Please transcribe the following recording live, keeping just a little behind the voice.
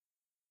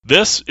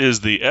This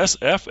is the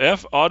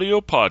SFF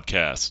Audio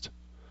Podcast.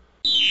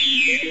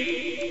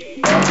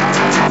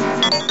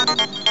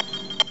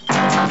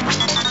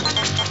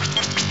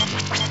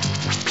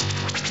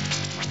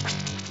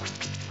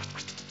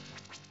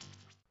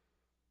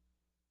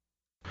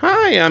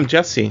 Hi, I'm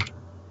Jesse.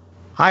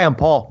 Hi, I'm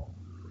Paul.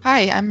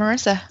 Hi, I'm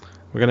Marissa.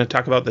 We're going to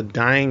talk about The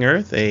Dying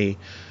Earth, a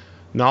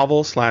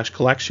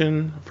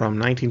novel/collection from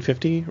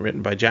 1950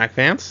 written by Jack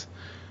Vance.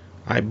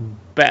 I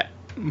bet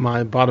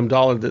my bottom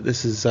dollar that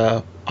this is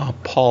a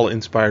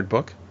Paul-inspired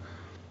book.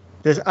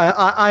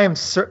 I'm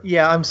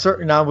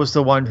certain I was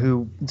the one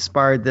who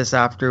inspired this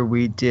after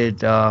we did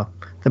The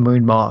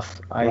Moon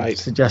Moth. I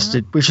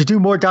suggested we should do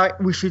more Jack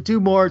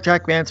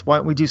Vance. Why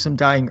don't we do some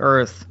Dying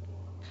Earth?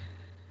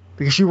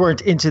 Because you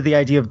weren't into the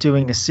idea of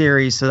doing a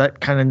series, so that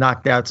kind of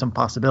knocked out some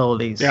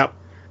possibilities. Yep.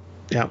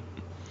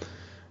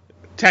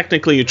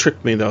 Technically, you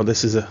tricked me, though.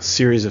 This is a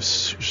series of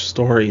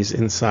stories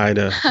inside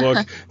a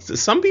book.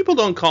 Some people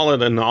don't call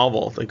it a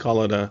novel. They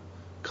call it a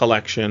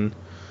collection.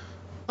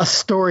 A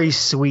story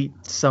suite,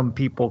 some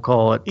people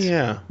call it.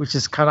 Yeah. Which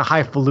is kind of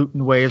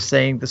highfalutin way of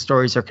saying the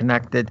stories are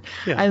connected.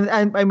 Yeah.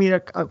 And I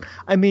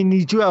mean,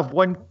 you do have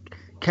one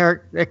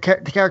character. The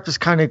characters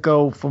kind of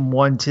go from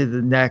one to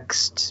the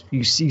next.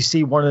 You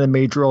see one in a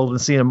major role and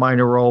see a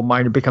minor role.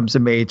 Minor becomes a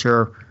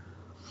major.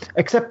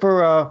 Except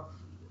for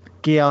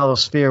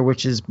Sphere,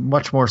 which is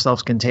much more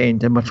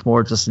self-contained and much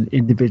more just an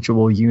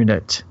individual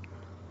unit.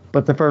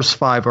 But the first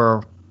five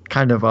are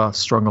kind of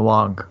strung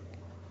along.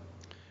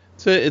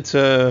 It's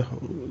a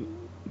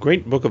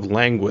great book of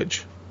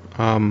language.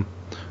 I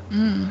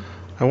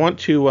want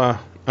to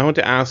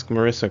ask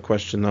Marissa a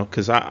question, though,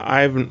 because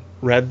I haven't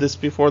read this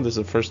before. This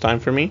is the first time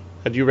for me.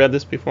 Had you read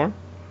this before?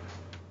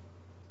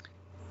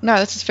 No,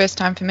 this is the first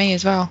time for me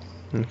as well.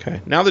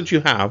 Okay. Now that you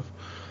have,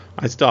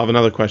 I still have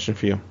another question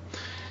for you.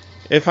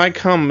 If I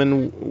come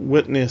and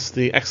witness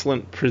the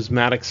excellent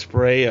prismatic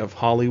spray of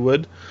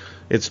Hollywood,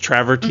 its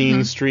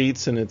travertine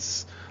streets and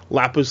its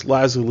lapis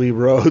lazuli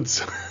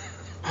roads,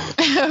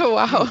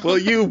 Wow. will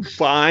you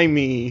buy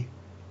me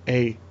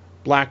a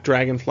black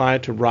dragonfly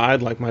to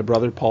ride like my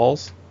brother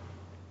Paul's?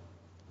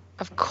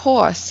 Of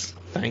course.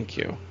 Thank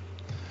you.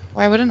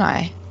 Why wouldn't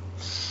I?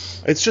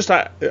 It's just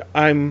I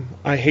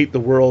hate the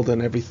world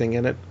and everything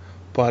in it,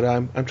 but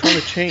I'm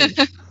trying to change.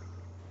 This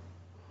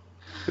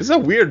is a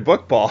weird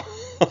book, Paul.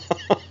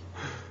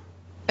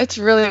 It's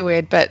really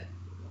weird, but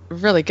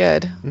really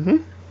good. Mm-hmm.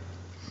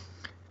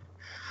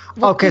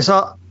 Okay,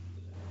 so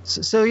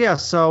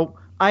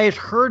I had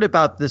heard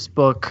about this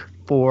book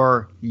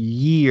for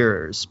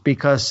years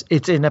because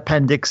it's an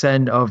appendix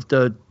N of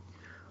the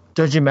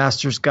Dungeon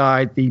Master's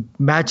Guide. The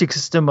magic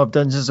system of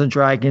Dungeons and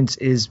Dragons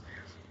is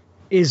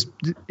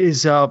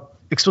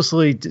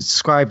explicitly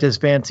described as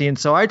fancy, and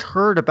so I'd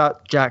heard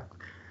about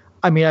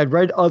I'd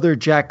read other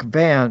Jack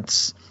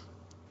Vance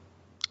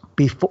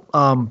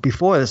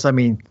before this. I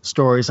mean,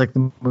 stories like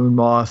the Moon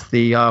Moth,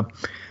 the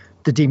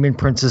Demon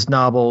Princess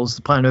novels,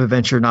 the Planet of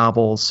Adventure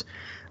novels.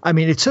 I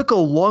mean, it took a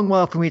long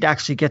while for me to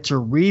actually get to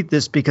read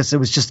this because it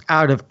was just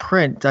out of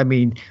print. I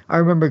mean, I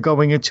remember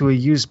going into a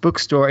used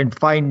bookstore and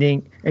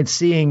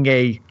seeing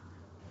a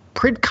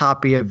print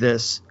copy of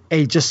this,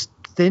 a just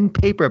thin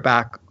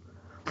paperback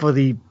for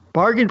the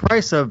bargain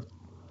price of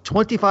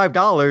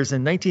 $25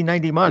 in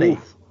 1990 money.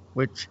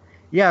 Oof.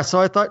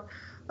 So I thought,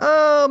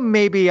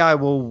 maybe I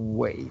will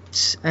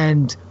wait.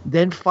 And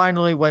then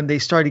finally, when they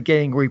started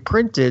getting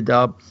reprinted,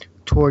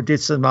 Tor did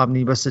some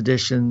omnibus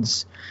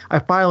editions. I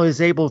finally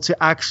was able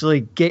to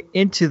actually get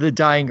into the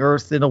Dying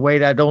Earth in a way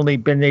that I'd only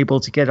been able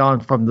to get on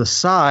from the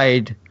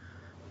side,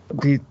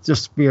 via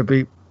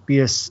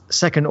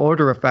second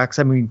order effects.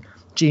 I mean,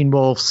 Gene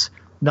Wolfe's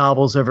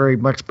novels are very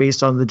much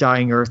based on the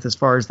Dying Earth as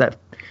far as that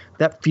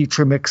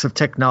future mix of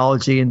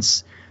technology and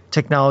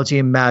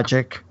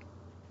magic.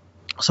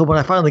 So when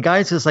I finally got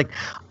into it, it's like,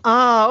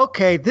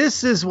 okay,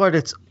 this is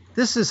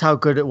how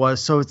good it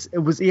was. So it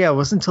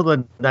wasn't until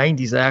the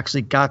 90s that I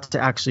actually got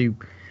to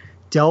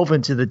delve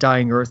into the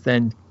Dying Earth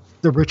and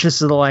the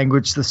richness of the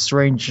language, the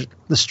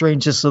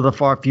strangeness of the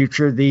far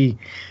future, the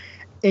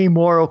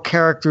amoral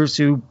characters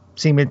who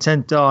seem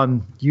intent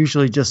on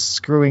usually just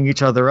screwing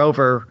each other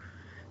over.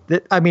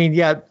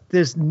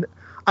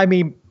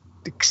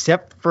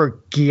 Except for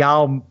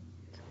Guillaume,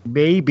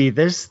 maybe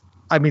there's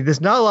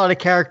not a lot of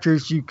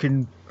characters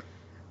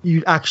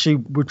you actually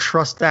would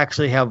trust to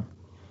actually have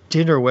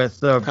dinner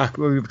with, or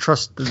you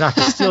trust not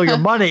to steal your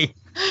money.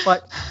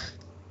 But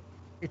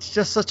it's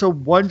just such a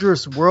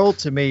wondrous world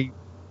to me.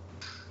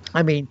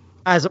 I mean,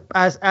 as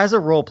a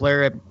role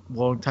player,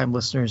 long-time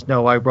listeners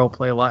know I role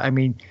play a lot. I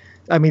mean,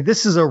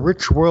 this is a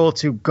rich world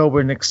to go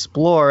and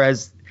explore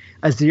as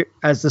the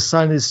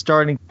sun is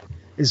starting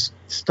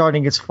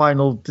its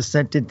final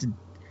descent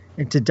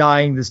into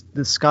dying.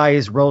 The sky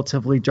is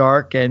relatively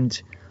dark, and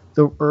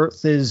the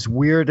earth is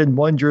weird and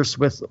wondrous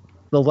with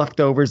the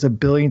leftovers of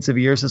billions of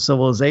years of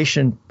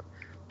civilization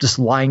just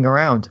lying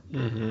around.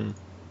 Mm-hmm.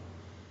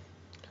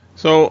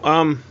 So,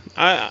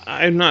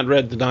 I've not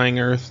read The Dying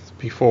Earth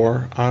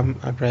before.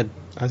 I've read,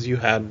 as you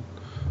had,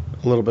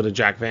 a little bit of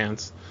Jack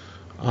Vance.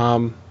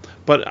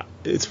 But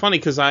it's funny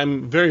because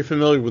I'm very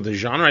familiar with the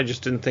genre. I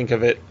just didn't think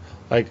of it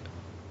like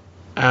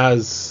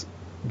as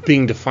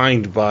being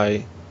defined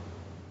by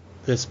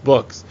this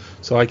book.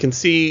 So I can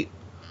see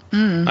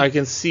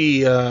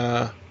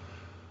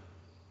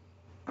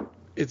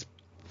its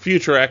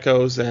future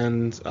echoes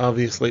and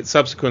obviously its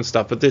subsequent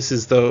stuff. But this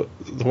is the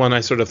one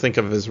I sort of think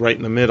of as right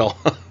in the middle.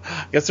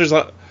 I guess there's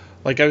I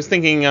was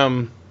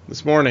thinking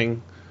this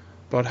morning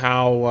about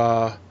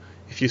how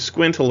if you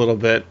squint a little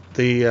bit,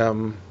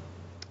 the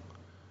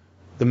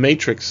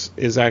Matrix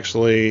is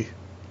actually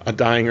a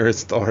dying Earth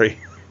story.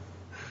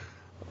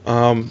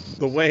 The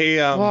way,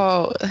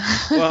 Whoa.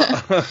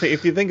 well,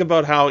 if you think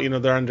about how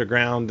they're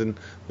underground and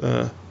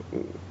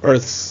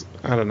Earth's,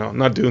 I don't know,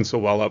 not doing so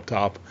well up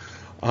top,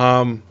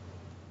 but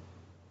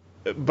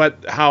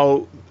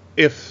how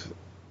if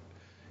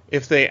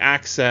they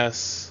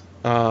access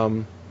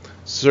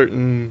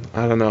certain,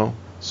 I don't know,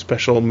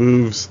 special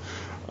moves,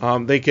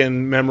 they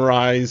can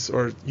memorize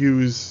or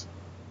use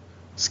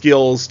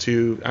skills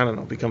to, I don't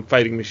know, become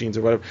fighting machines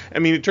or whatever. I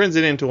mean, it turns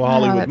it into a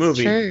Hollywood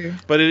movie, true.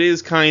 but it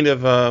is kind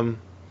of a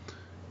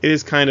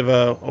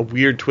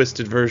weird,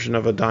 twisted version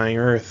of a dying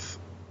Earth,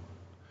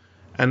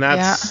 and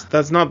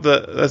that's not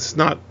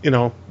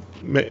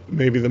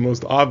maybe the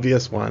most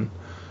obvious one.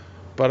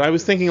 But I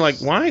was thinking, like,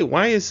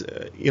 why is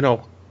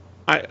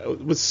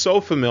it was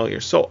so familiar,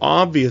 so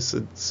obvious,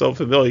 and so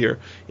familiar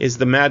is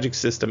the magic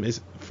system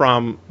is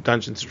from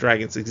Dungeons and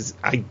Dragons. It's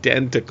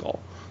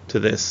identical to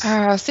this.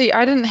 See,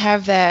 I didn't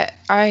have that.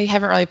 I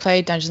haven't really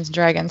played Dungeons and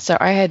Dragons, so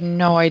I had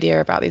no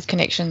idea about these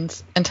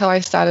connections until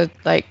I started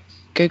like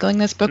Googling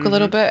this book a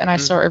little bit, and I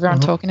saw everyone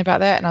talking about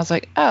that, and I was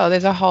like, oh,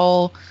 there's a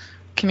whole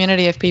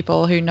community of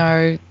people who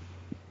know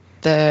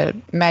the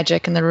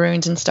magic and the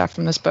runes and stuff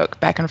from this book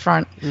back and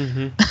front.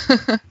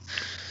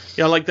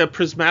 Yeah, like the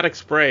prismatic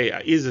spray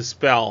is a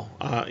spell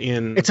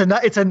in. It's a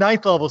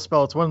 9th level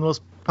spell. It's one of the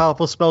most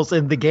powerful spells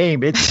in the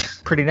game.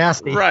 It's pretty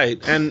nasty. Right,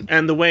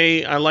 and the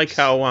way I like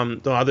how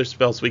the other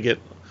spells we get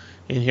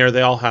in here,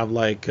 they all have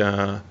like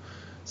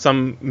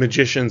some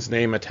magician's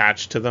name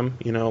attached to them.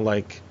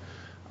 Like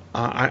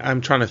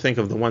I'm trying to think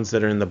of the ones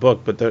that are in the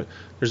book, but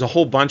there's a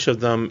whole bunch of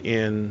them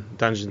in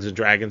Dungeons and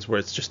Dragons where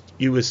it's just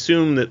you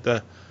assume that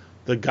the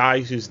guy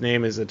whose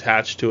name is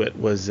attached to it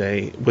was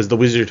the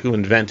wizard who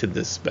invented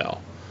this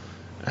spell.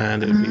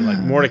 And it'd be like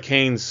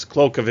Mordecaine's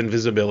cloak of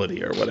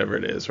invisibility or whatever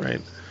it is, right?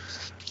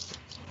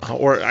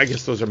 Or I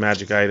guess those are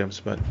magic items,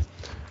 but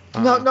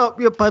no,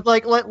 but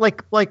like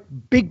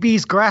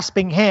Bigby's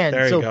grasping hand.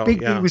 There you So go,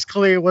 Bigby yeah. was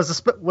clear was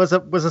a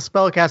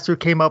spellcaster who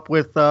came up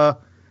with the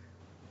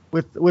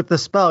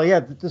spell. Yeah,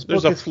 this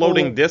there's book a is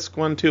floating disc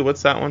one too.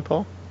 What's that one,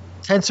 Paul?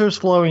 Tensor's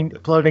floating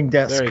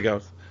disc. There you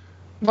go.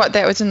 What,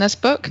 that was in this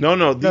book?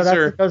 No,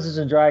 That's Dungeons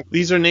and Dragons.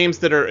 these are names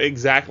that are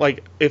exact.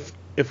 Like if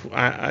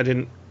I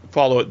didn't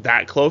follow it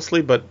that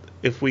closely, but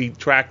if we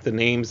track the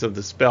names of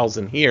the spells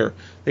in here,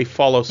 they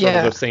follow sort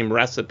of the same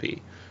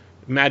recipe.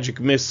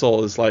 Magic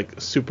Missile is like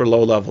a super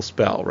low level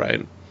spell, right?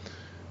 In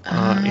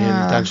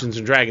Dungeons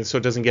and Dragons, so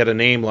it doesn't get a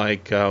name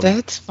like.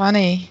 That's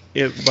funny.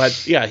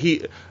 But yeah,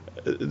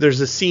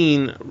 there's a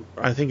scene.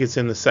 I think it's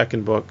in the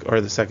second book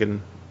or the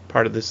second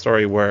part of the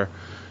story where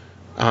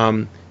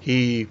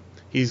he's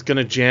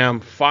gonna jam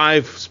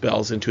 5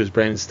 spells into his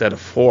brain instead of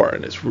 4,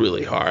 and it's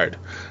really hard.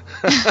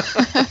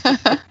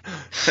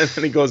 And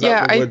then he goes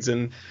out in the woods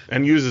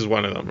and uses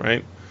one of them,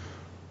 right?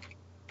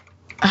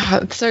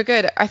 It's so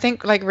good. I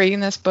think like reading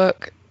this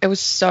book, it was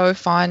so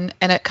fun,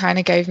 and it kind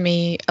of gave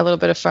me a little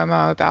bit of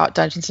FOMO about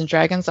Dungeons and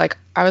Dragons. Like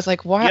I was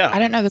like, what? Yeah. I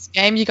don't know this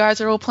game you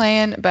guys are all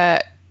playing,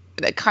 but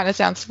it kind of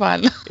sounds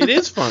fun. It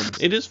is fun.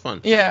 It is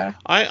fun. Yeah.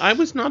 I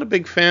was not a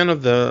big fan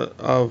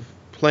of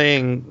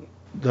playing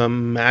the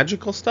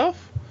magical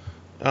stuff.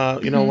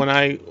 When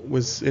I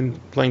was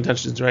playing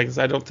Dungeons and Dragons,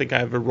 I don't think I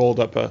ever rolled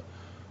up a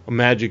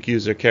magic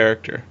user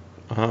character.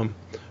 But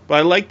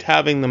I liked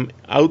having them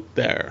out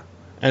there,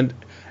 and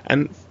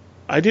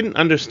I didn't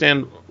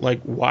understand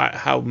like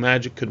how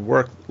magic could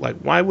work. Like,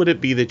 why would it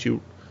be that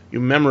you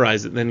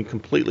memorize it and then you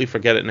completely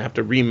forget it and have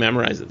to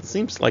re-memorize it? It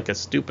seems like a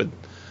stupid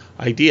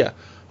idea.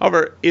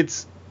 However,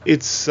 it's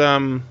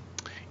a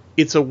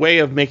way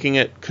of making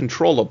it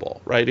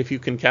controllable, right? If you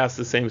can cast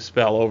the same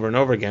spell over and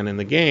over again in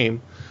the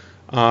game,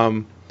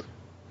 I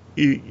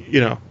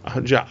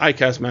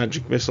cast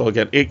Magic Missile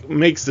again. It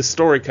makes the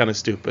story kind of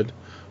stupid,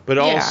 but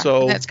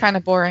also that's kind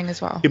of boring as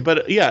well.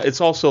 But yeah,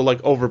 it's also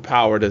like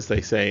overpowered, as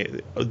they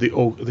say.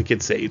 The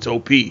kids say it's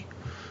OP.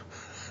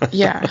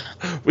 Yeah,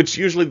 which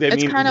usually they mean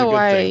is a kind of good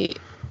why. thing.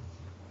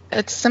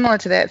 It's similar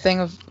to that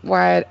thing of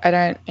why I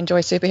don't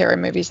enjoy superhero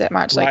movies that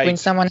much. Like when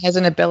someone has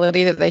an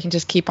ability that they can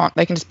just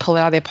pull it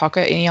out of their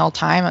pocket any old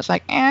time. It's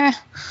like,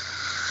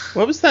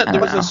 What was that? There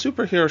was a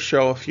superhero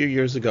show a few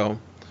years ago.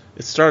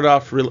 It started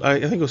off I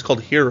think it was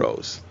called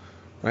Heroes,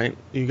 right?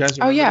 You guys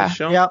remember that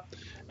show? Yeah.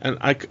 And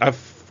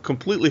I've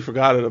completely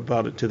forgotten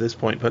about it to this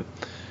point, but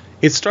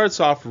it starts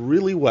off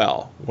really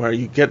well, where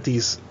you get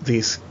these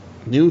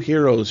new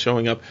heroes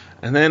showing up,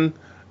 and then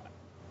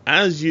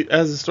as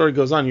the story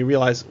goes on, you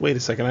realize, wait a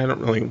second, I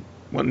don't really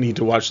need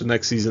to watch the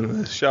next season of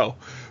this show,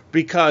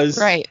 because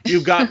Right.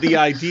 you got the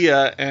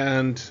idea,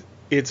 and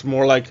it's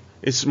more like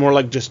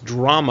just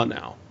drama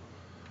now.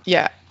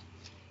 Yeah.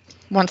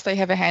 Once they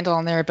have a handle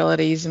on their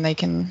abilities and they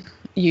can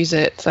use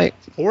it, it's like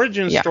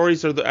Origin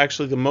stories are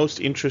actually the most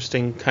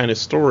interesting kind of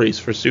stories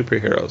for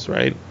superheroes,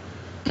 right?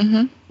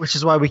 Mm-hmm. Which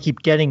is why we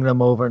keep getting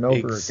them over and over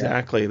again.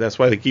 Exactly. That's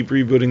why they keep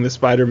rebooting the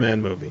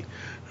Spider-Man movie.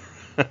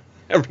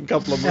 Every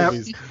couple of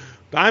movies.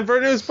 Time for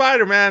a new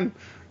Spider-Man.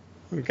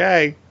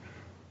 Okay.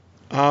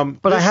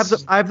 But I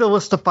have the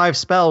list of 5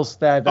 spells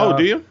that. Oh,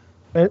 do you?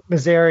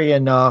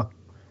 Mazarian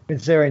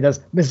does.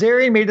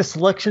 Mazarian made a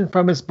selection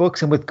from his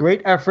books and with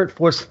great effort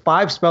forced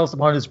 5 spells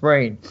upon his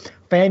brain.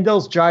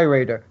 Fandel's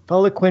Gyrator,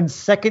 Feliquin's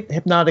second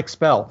hypnotic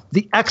spell,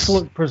 the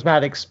excellent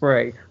prismatic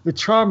spray, the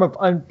charm of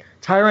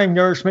untiring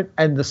nourishment,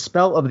 and the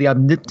spell of the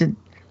omnipotent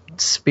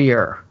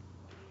sphere.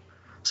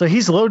 So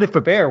he's loaded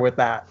for bear with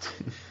that.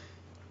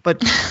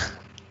 But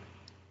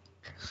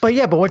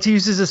once he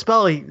uses a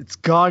spell, it's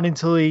gone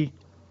until he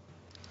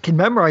can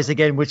memorize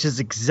again, which is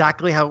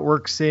exactly how it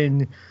works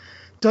in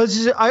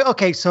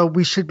Dungeons. So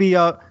we should be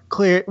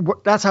clear.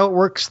 That's how it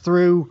works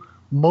through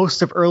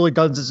most of early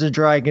Dungeons and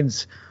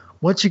Dragons.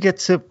 Once you get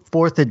to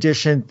 4th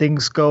edition,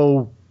 things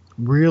go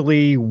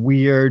really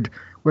weird,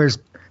 whereas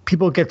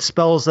people get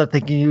spells that they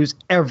can use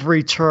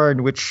every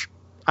turn, which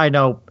I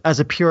know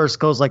as a purist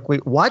goes like,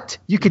 wait, what?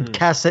 You can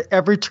cast it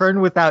every turn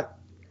without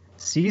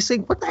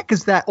ceasing? What the heck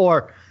is that?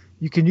 Or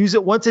you can use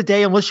it once a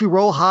day unless you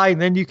roll high,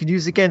 and then you can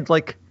use it again.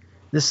 Like,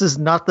 this is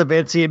not the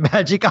fancy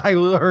magic I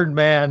learned,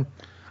 man.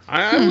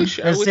 I wish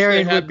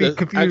they had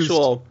the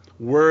actual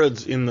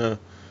words in the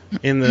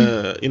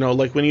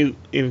like when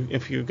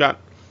if you got.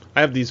 I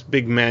have these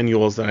big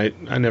manuals that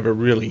I never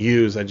really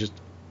use. I just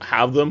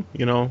have them,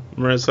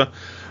 Marissa,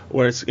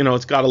 where it's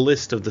it's got a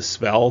list of the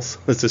spells.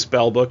 It's a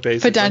spell book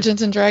basically. For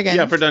Dungeons and Dragons.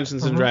 Yeah, for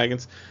Dungeons and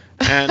Dragons.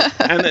 And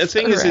the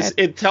thing is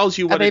it tells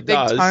you what it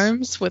does. Are they big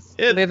tomes with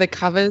leather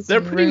covers?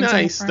 They're pretty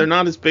nice. They're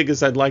not as big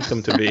as I'd like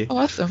them to be.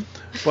 Awesome.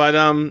 But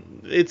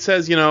it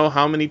says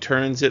how many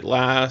turns it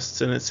lasts,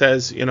 and it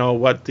says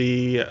what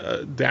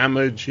the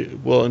damage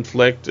will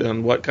inflict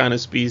and what kind of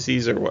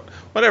species or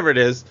whatever it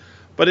is.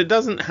 But it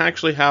doesn't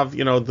actually have,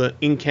 the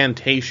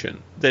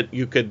incantation that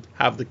you could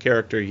have the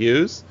character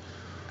use.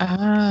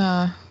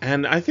 Ah.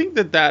 And I think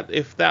I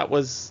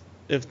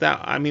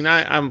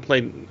haven't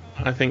played,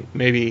 I think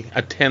maybe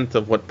a 10th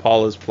of what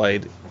Paul has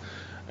played.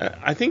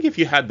 I think if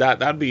you had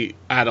that'd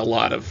add a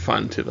lot of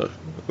fun to the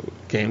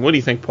game. What do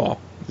you think, Paul?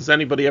 Does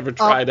anybody ever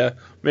try to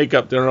make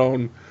up their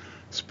own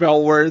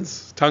spell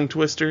words, tongue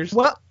twisters?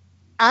 Well,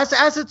 as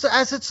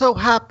it so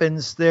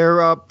happens,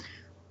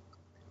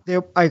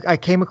 I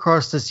came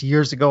across this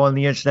years ago on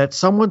the internet.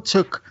 Someone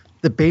took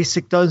the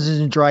basic Dungeons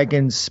and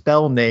Dragons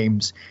spell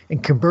names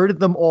and converted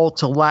them all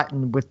to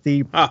Latin with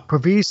the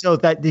proviso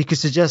that you could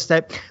suggest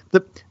that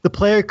the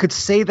player could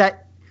say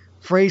that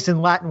phrase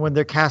in Latin when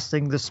they're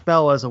casting the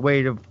spell as a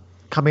way of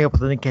coming up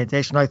with an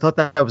incantation. I thought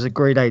that was a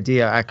great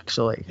idea,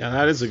 actually. Yeah,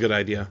 that is a good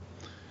idea.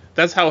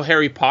 That's how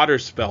Harry Potter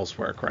spells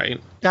work, right?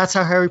 That's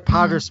how Harry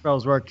Potter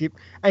spells work.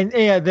 And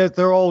yeah,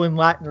 they're all in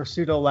Latin or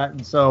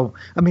pseudo-Latin. So,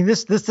 I mean,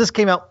 this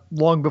came out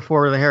long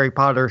before the Harry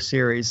Potter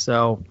series.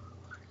 So,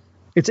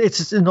 it's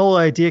just an old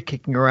idea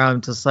kicking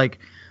around. Just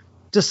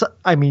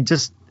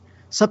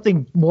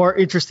something more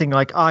interesting,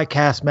 like I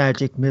cast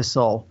magic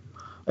missile.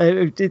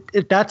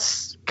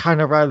 That's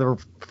kind of rather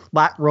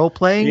flat role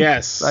playing.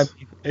 Yes,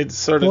 it's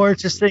sort of more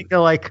interesting.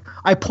 Like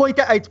I point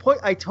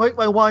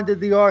my wand to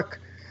the orc.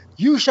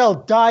 You shall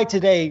die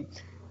today.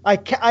 I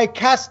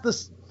cast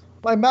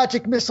my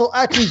magic missile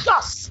at you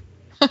thus.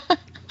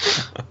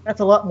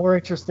 That's a lot more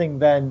interesting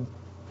than,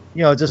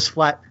 just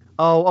flat.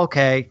 Oh,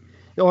 okay.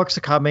 The orcs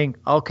are coming.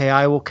 Okay,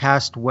 I will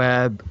cast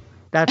web.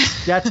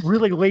 That's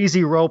really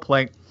lazy role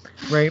playing.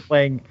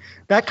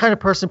 That kind of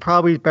person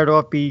probably is better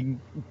off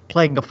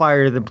playing a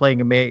fighter than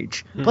playing a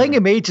mage. Mm-hmm. Playing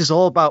a mage is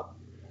all about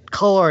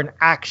color and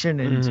action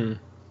and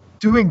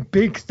doing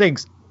big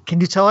things. Can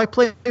you tell I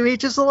play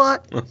mages a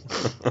lot?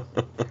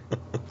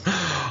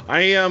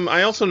 I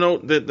also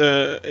note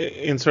that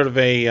in sort of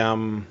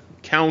a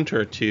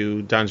counter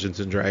to Dungeons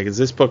and Dragons,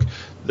 this book,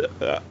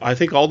 I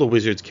think all the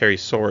wizards carry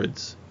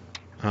swords.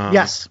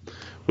 Yes.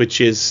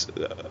 Which is,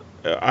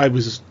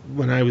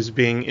 when I was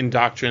being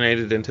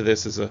indoctrinated into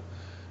this as a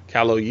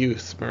callow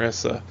youth,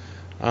 Marissa,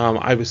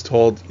 I was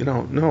told,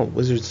 no,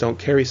 wizards don't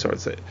carry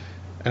swords. And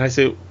I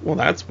say, well,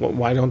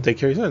 why don't they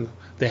carry swords?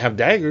 They have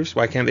daggers.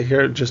 Why can't they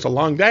carry just a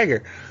long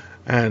dagger?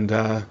 And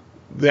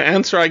the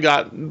answer I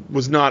got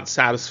was not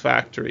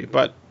satisfactory,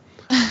 but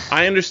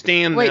I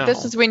understand Wait, now.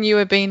 this is when you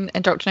were being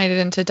indoctrinated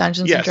into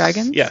Dungeons and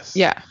Dragons? Yes.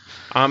 Yeah.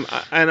 And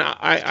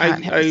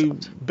I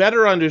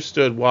better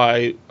understood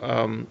why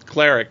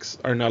clerics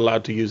are not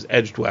allowed to use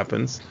edged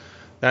weapons.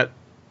 That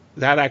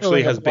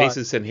actually has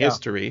basis in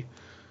history.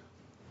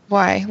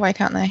 Why? Why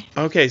can't they?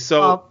 Okay,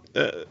 so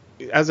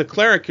as a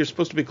cleric, you're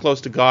supposed to be close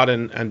to God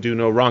and do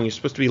no wrong. You're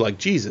supposed to be like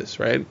Jesus,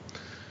 right?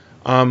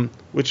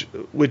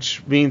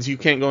 Which means you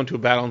can't go into a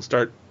battle and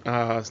start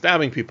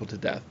stabbing people to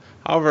death.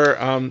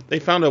 However, they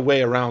found a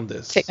way around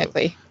this.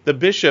 Technically. So the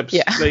bishops,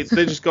 Yeah. they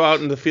just go out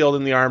in the field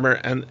in the armor,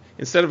 and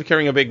instead of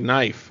carrying a big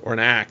knife or an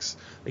axe,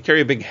 they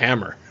carry a big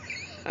hammer.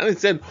 And they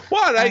said,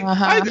 "What?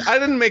 I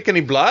didn't make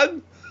any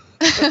blood.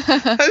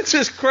 I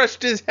just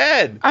crushed his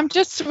head. I'm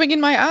just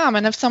swinging my arm,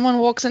 and if someone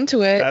walks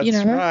into it,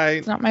 That's right.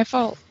 it's not my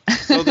fault."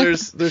 So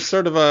there's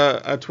sort of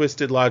a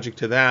twisted logic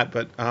to that,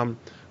 but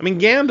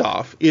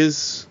Gandalf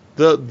is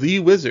the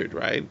wizard,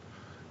 right?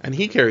 And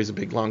he carries a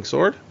big long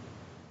sword.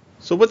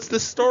 So what's the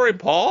story,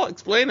 Paul?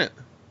 Explain it.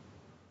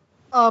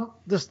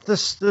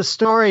 The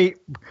story,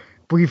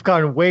 we've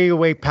gone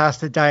way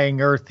past the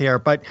dying Earth here,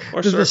 but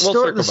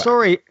the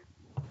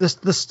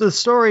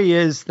story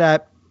is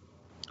that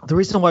the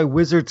reason why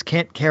wizards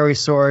can't carry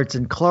swords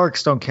and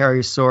clerics don't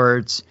carry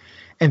swords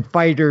and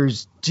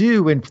fighters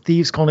do and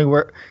thieves can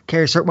only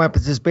carry certain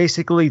weapons is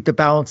basically to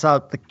balance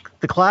out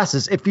the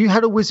classes. If you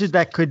had a wizard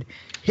that could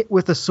hit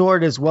with a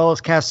sword as well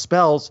as cast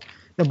spells,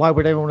 then why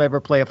would anyone ever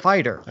play a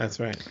fighter? That's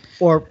right.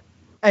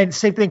 And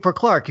same thing for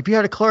cleric. If you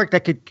had a cleric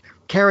that could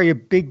carry a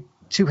big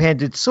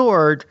two-handed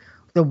sword,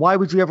 then why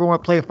would you ever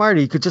want to play a fighter?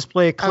 You could just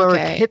play a cleric,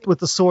 hit with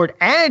the sword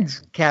and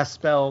cast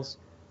spells.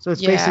 So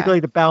it's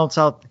basically to balance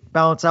out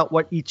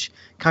what each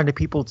kind of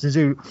people to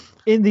do.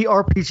 In the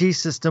RPG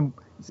system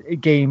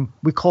game,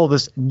 we call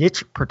this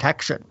niche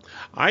protection.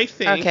 I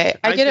think. Okay,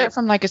 I get it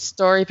from like a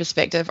story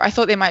perspective. I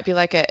thought there might be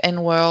like an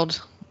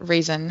in-world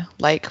reason,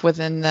 like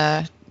within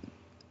the,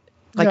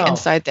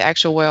 inside the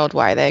actual world,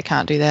 why they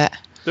can't do that.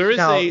 There is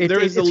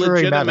a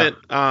legitimate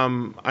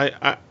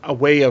a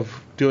way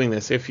of doing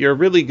this. If you're a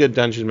really good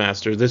dungeon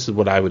master, this is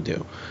what I would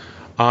do.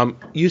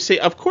 You say,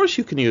 of course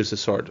you can use a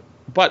sword,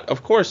 but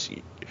of course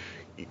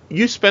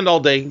you spend all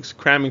day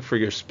cramming for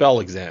your spell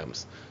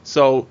exams.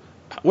 So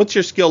what's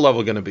your skill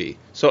level going to be?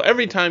 So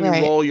every time you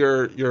roll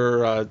your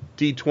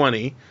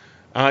D20,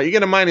 you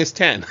get a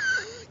 -10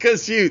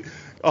 because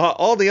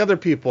all the other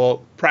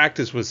people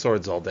practice with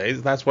swords all day.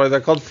 That's why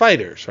they're called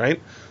fighters,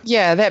 right?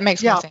 Yeah, that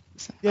makes more sense.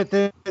 Yeah,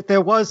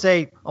 there was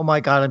oh my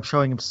God, I'm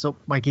showing him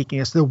my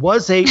geekiness. There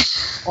was a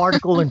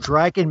article in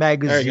Dragon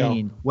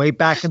magazine way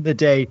back in the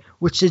day,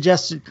 which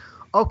suggested,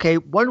 okay,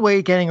 one way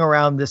of getting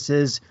around this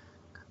is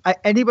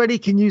anybody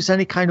can use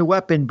any kind of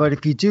weapon, but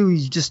if you do,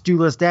 you just do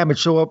less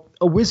damage. So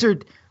a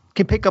wizard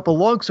can pick up a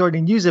longsword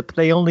and use it, but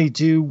they only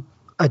do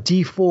a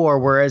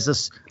D4, whereas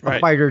a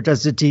fighter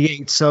does a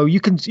D8. So you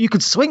can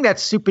swing that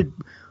stupid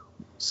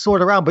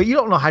sword around, but you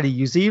don't know how to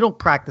use it. You don't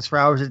practice for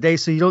hours a day,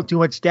 so you don't do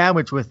much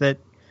damage with it.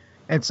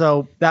 And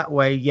so that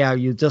way,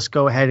 you just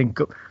go ahead and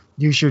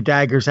use your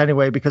daggers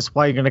anyway, because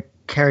why are you going to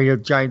carry a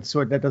giant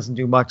sword that doesn't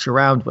do much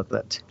around with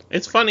it?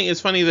 It's funny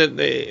that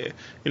they,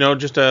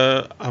 just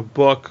a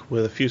book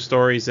with a few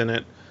stories in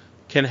it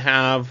can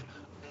have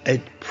a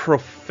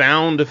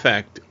profound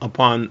effect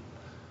upon,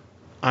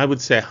 I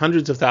would say,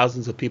 hundreds of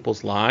thousands of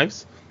people's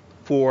lives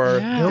for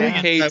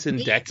decades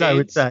and decades. I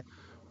would say.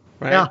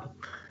 Right? Yeah.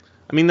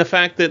 I mean, the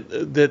fact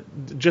that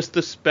just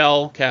the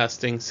spell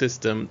casting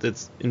system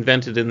that's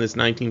invented in this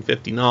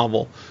 1950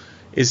 novel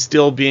is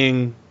still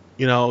being,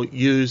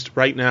 used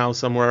right now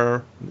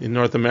somewhere in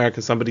North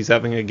America. Somebody's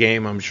having a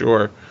game, I'm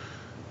sure.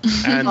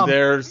 And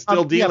they're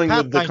still dealing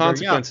with the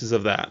consequences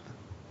of that.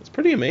 It's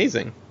pretty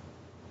amazing.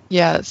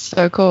 Yeah, it's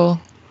so cool.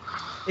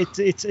 It's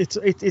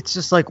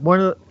just like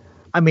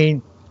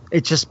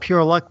it's just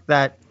pure luck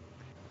that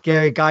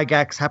Gary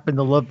Gygax happened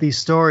to love these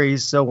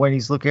stories. So when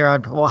he's looking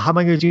around, well, how am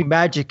I going to do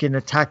magic in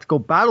a tactical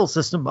battle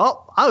system?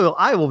 Oh,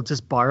 I will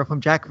just borrow from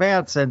Jack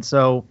Vance. And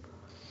so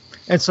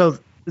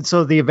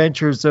the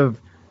adventures of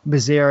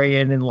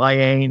Mazarian and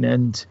Liane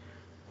and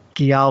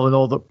Gial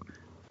and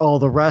all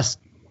the rest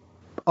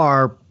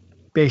are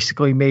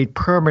basically made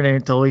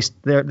permanent. At least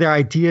their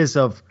ideas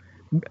of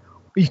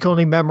you can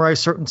only memorize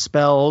certain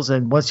spells,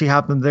 and once you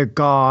have them, they're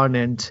gone.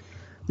 And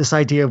this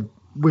idea of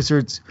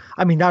wizards,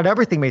 not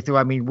everything made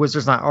through.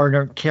 Wizards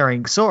aren't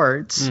carrying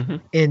swords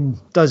in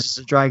Dungeons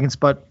and Dragons,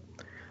 but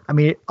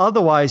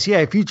otherwise,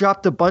 if you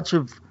dropped a bunch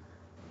of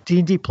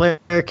D&D player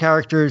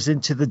characters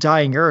into the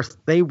dying Earth,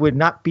 they would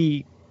not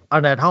be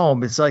at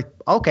home. It's like,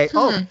 okay,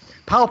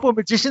 powerful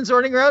magicians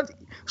running around,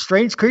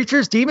 strange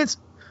creatures, demons.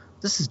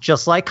 This is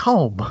just like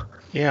home.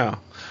 Yeah.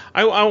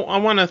 I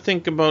want to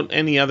think about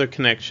any other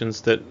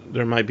connections that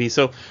there might be.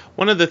 So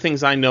one of the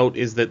things I note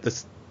is that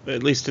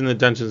at least in the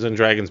Dungeons and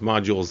Dragons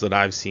modules that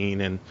I've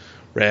seen and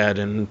read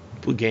and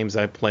games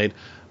I've played,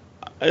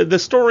 the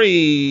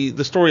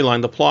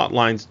storyline, the plot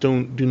lines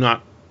do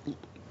not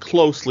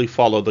closely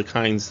follow the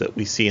kinds that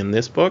we see in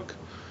this book.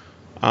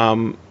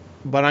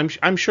 But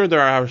I'm sure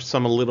there are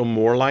some a little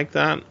more like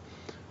that.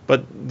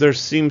 But there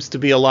seems to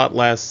be a lot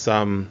less.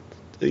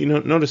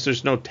 Notice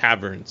there's no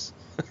taverns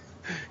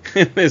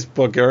in this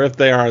book, or if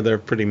they are, they're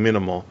pretty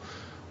minimal.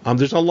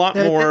 There's a lot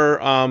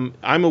more.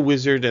 I'm a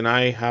wizard and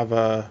I have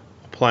a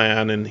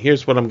plan, and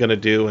here's what I'm going to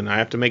do, and I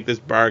have to make this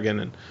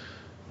bargain.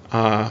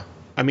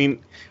 And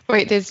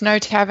wait, there's no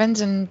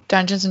taverns in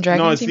Dungeons and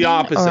Dragons? No, it's the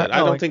opposite. I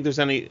don't think there's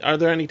any. Are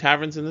there any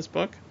taverns in this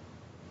book?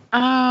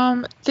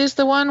 There's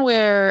the one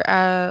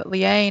where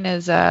Liane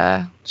is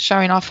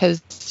showing off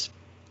his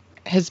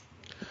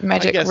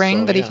magic guess ring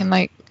so, that he yeah. can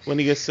like. When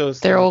he gets to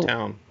They're all-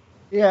 town.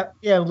 Yeah.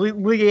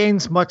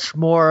 Liane's much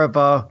more of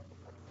a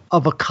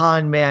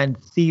con man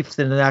thief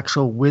than an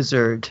actual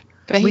wizard.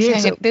 But he's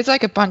Liane's hanging. There's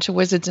like a bunch of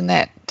wizards in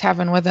that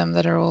tavern with him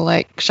that are all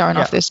like showing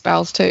off their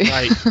spells too.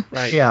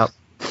 Right. Yeah.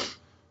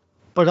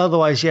 But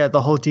otherwise,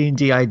 the whole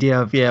D&D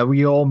idea of,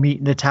 we all meet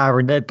in the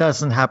tavern, that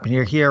doesn't happen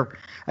here. Here,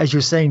 as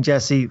you're saying,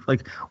 Jesse,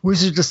 like,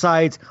 wizard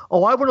decides,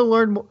 oh, I want to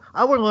learn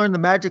the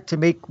magic to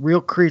make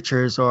real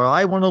creatures, or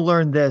I want to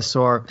learn this,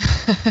 or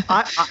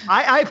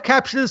I've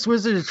captured this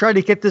wizard to try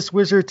to get this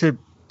wizard to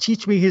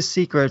teach me his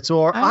secrets,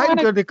 or I'm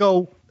going to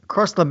go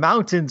across the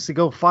mountains to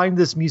go find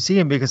this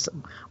museum because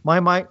I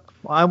want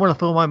to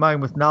fill my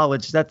mind with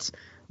knowledge. That's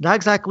not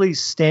exactly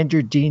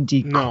standard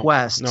D&D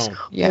quests. No.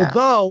 Yeah.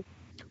 Although,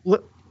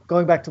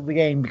 going back to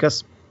Liane,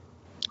 because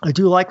I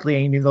do like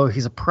Liane, even though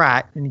he's a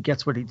prat and he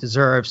gets what he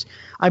deserves.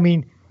 I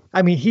mean,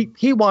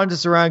 he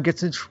wanders around,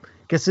 gets in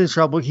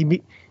trouble. He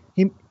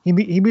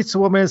meets a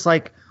woman. It's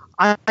like,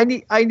 I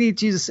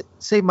need you to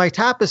save my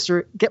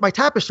tapestry, get my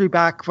tapestry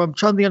back from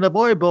Chun the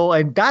Unavoidable,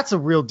 and that's a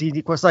real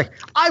D&D quest. Like,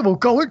 I will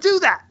go and do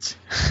that.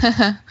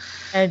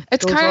 And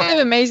it's kind of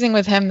amazing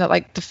with him that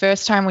like the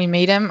first time we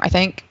meet him, I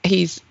think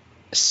he's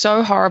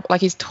so horrible. Like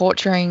he's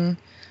torturing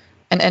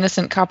an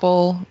innocent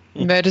couple,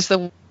 murders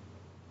the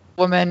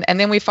woman, and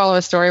then we follow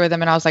a story with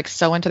him, and I was like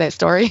so into that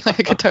story. Like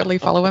I could totally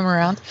follow him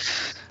around.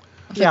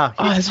 Yeah.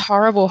 Like, this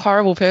horrible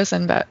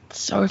person, but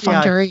so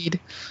fun to read.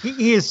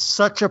 He is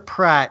such a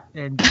prat,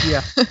 and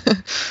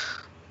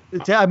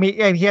I mean,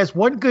 and he has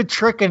one good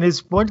trick, and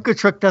his one good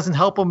trick doesn't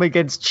help him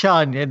against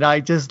Chun, and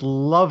I just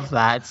love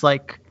that. It's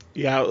like,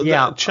 Chun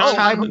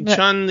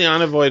the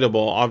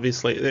Unavoidable.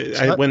 Obviously,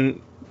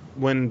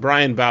 when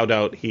Brian bowed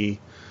out, he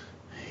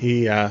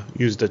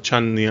used a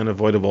Chun the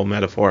Unavoidable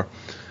metaphor.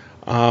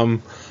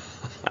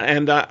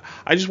 And I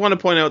just want to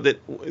point out that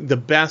the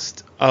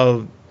best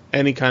of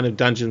any kind of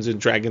Dungeons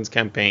and Dragons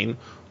campaign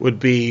would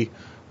be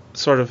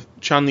sort of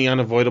Chun the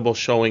Unavoidable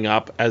showing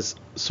up as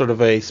sort of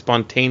a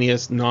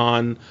spontaneous,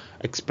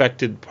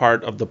 non-expected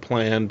part of the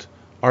planned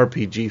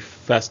RPG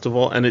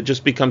festival, and it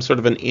just becomes sort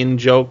of an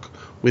in-joke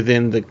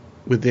within the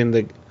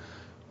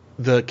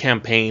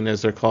campaign,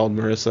 as they're called,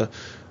 Marissa.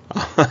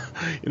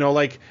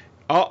 Like,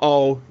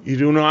 you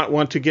do not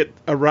want to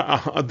get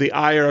the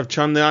ire of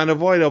Chun the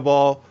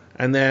Unavoidable,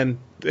 and then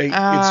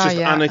it's just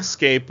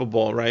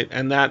unescapable, right?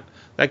 And that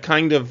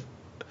kind of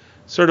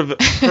sort of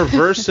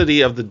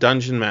perversity of the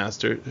dungeon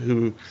master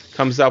who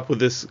comes up with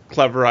this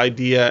clever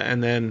idea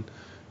and then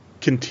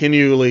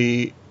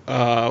continually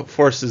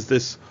forces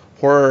this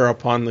horror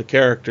upon the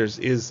characters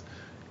is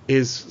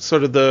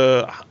sort of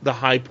the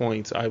high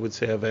points, I would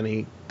say, of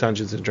any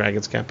Dungeons and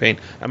Dragons campaign.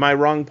 Am I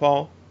wrong,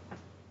 Paul?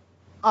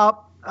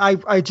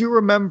 I do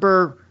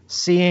remember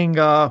seeing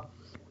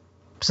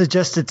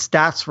suggested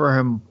stats for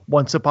him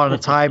once upon a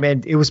time,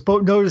 and it was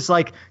noticed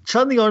like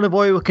Chun the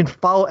Unavoidable can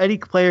follow any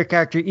player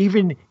character,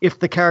 even if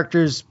the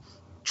characters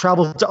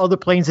travel to other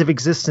planes of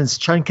existence.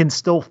 Chun can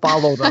still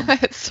follow them.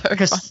 It's so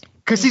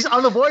because he's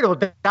unavoidable.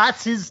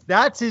 That's his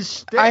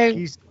shtick.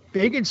 He's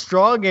big and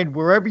strong, and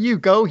wherever you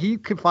go, he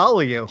can follow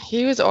you.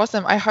 He was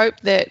awesome. I hope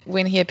that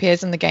when he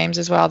appears in the games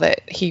as well,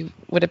 that he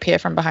would appear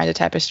from behind a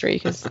tapestry,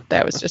 because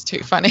that was just too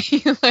funny.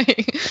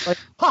 like,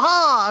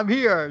 haha, I'm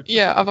here.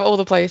 Yeah, of all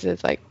the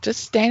places, like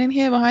just standing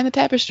here behind the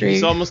tapestry.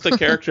 He's almost a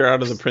character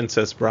out of The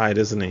Princess Bride,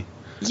 isn't he?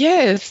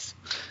 Yes,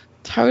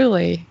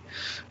 totally.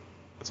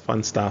 It's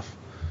fun stuff.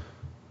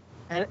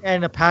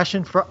 And a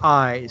passion for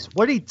eyes.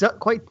 What he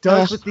quite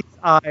does with these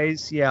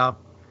eyes,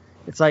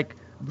 it's like.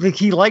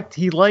 He liked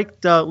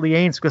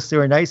Liane's because they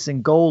were nice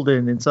and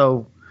golden, and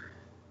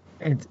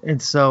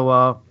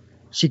so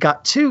she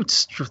got two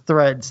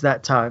threads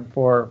that time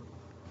for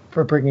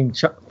bringing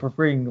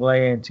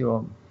Liane to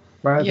him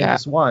rather than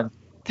just one.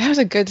 That was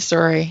a good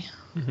story.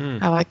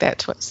 Mm-hmm. I like that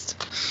twist.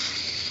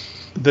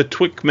 The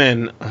Twick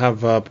men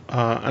have an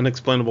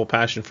unexplainable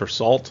passion for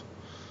salt.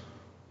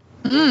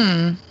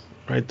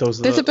 Right,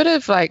 there's a bit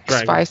of like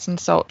spice and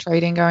salt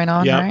trading going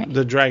on, right? Yeah,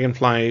 the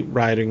dragonfly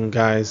riding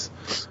guys.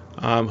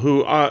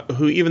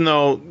 Who even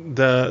though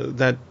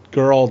that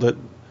girl that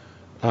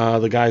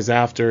the guy's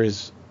after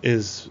is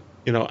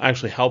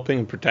actually helping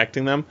and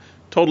protecting them,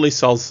 totally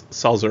sells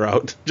her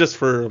out just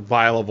for a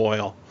vial of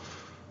oil.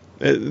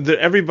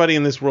 Everybody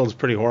in this world is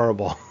pretty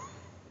horrible.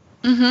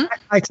 Mm-hmm.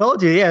 I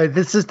told you,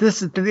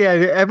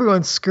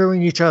 everyone's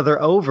screwing each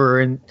other over,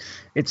 and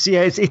it's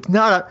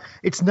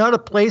not a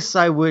place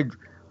I would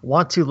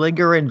want to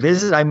linger and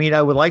visit. I mean,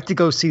 I would like to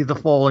go see the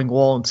Falling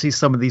Wall and see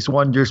some of these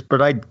wonders,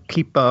 but I'd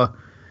keep a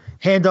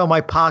hand on my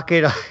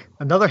pocket,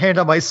 another hand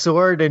on my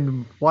sword,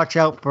 and watch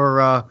out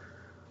for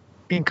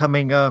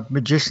incoming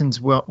magicians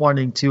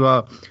wanting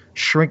to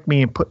shrink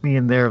me and put me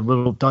in their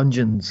little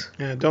dungeons.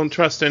 Yeah, don't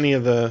trust any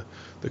of the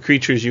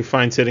creatures you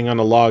find sitting on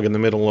a log in the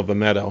middle of a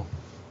meadow.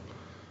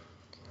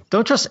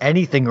 Don't trust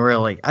anything,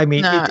 really. I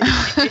mean, no.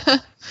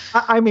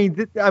 I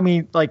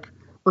mean, like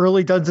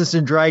early Dungeons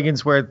and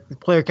Dragons, where the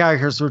player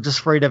characters were just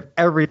afraid of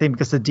everything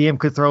because the DM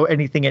could throw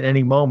anything at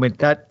any moment.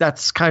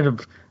 That's kind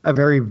of a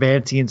very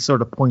Vancean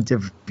sort of point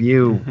of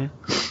view.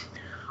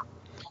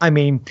 I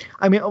mean,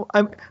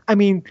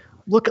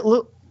 look at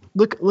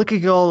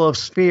all of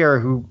Sphere,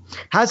 who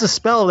has a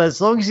spell that as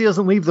long as he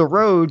doesn't leave the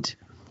road,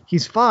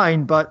 he's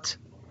fine. But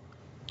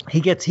he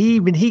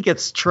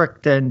gets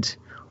tricked and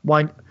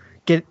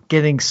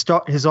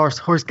his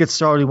horse gets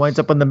started. He winds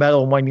up on the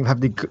metal and winding up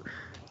having to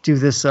do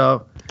this.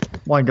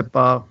 Wind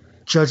up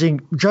judging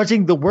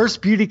the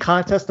worst beauty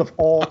contest of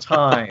all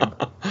time.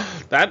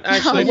 That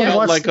actually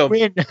felt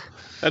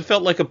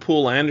like a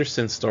Poole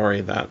Anderson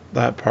story.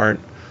 That part.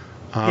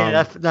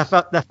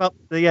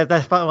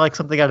 That felt like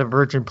something out of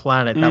Virgin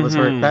Planet. That was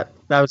that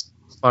was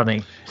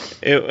funny.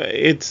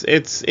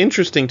 It's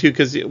interesting too,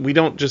 because we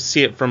don't just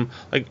see it from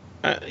like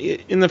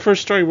in the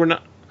first story. We're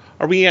not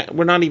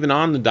even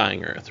on the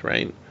Dying Earth,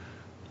 right?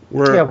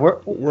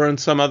 We're in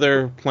some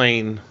other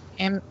plane.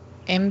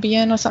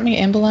 Ambien or something,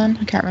 Ambulan,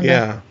 I can't remember.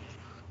 Yeah.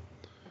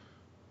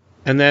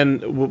 And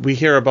then we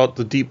hear about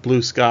the deep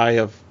blue sky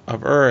of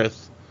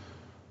Earth,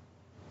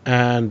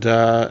 and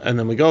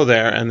then we go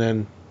there,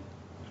 and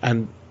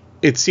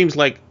it seems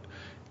like.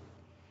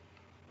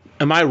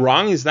 Am I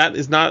wrong? Is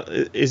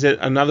it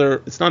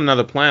another? It's not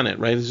another planet,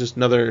 right? It's just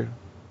another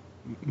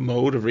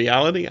mode of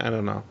reality. I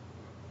don't know.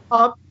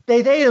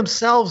 They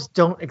themselves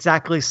don't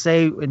exactly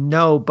say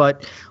no,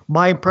 but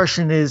my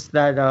impression is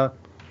that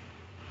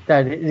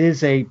it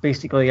is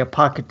basically a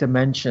pocket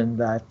dimension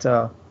that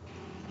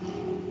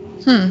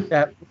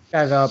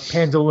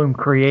Pendulum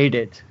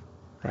created.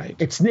 Right.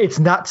 It's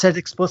not said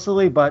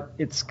explicitly, but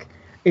it's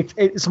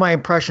my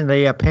impression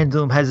that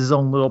Pendulum has his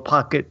own little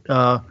pocket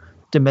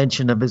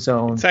dimension of his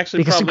own. It's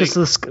actually just a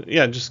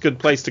good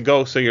place to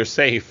go so you're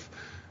safe.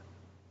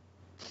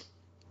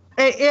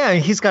 Yeah,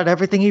 he's got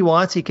everything he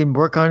wants. He can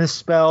work on his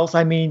spells.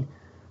 I mean,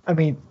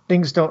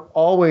 things don't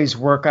always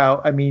work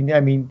out. I mean,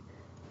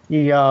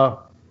 he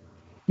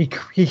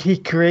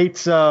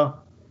creates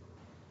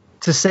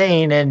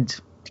Tisane and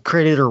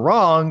created her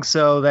wrong,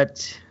 so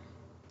that.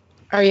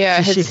 Oh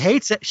yeah, she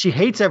hates it. She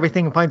hates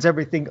everything and finds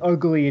everything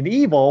ugly and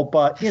evil.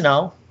 But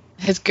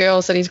his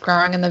girls that he's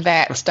growing in the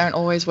vats don't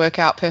always work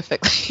out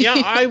perfectly.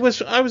 Yeah, I was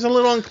a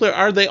little unclear.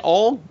 Are they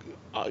all?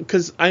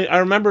 Because I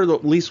remember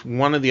at least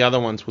one of the other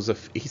ones was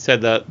he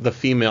said the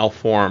female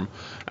form,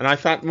 and I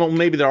thought, well,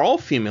 maybe they're all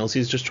females.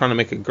 He's just trying to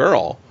make a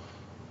girl,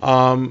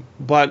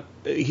 but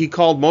he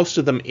called most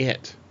of them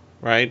it,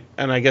 right?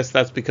 And I guess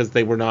that's because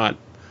they were not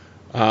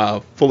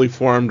fully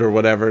formed or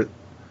whatever.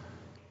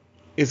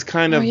 It's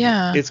kind of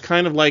it's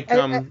kind of like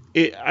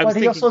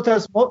he also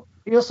does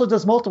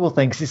multiple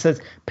things. He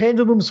says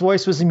Pendulum's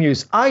voice was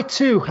amused. I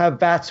too have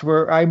vats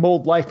where I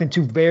mold life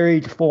into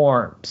varied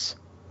forms.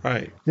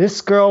 Right.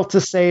 This girl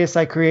Theseus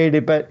I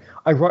created, but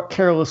I wrought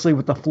carelessly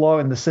with the flaw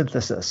in the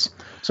synthesis.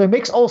 So he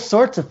makes all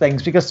sorts of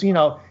things because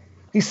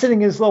he's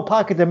sitting in his little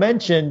pocket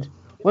dimension.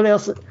 What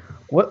else?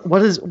 What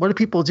do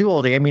people do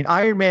all day? I mean,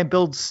 Iron Man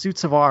builds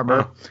suits of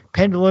armor.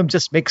 Pendulum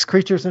just makes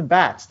creatures and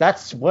bats.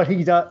 That's what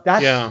he does.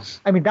 I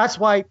mean, that's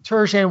why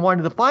Turjan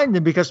wanted to find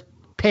him, because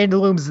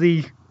Pendulum's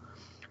the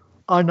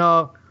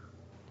uncontested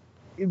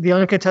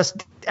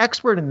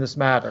expert in this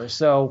matter.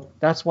 So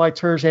that's why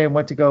Turjan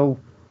went to go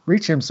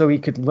reach him, so he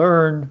could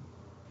learn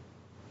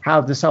how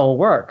this all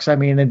works. I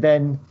mean, and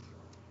then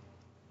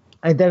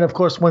of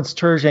course, once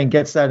Turjan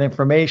gets that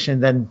information,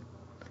 then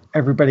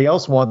everybody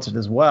else wants it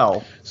as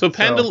well. So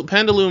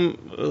Pendulum,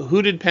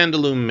 who did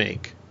Pendulum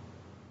make?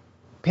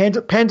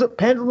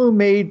 Pendulum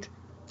made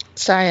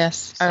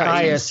Sias.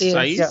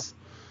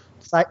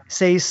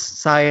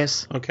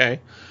 Sias. Okay.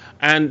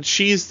 And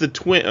she's the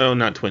twin. Oh,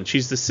 not twin.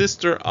 She's the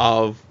sister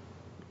of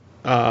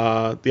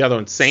the other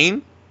one,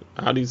 Sane.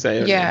 How do you say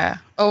it? Yeah.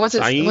 Oh, was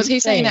he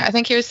saying it? I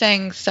think he was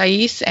saying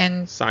Sais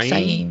and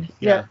Sain.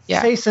 Yeah.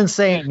 Sais and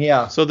Sane.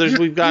 Yeah. So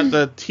we've got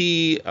the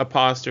T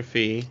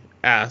apostrophe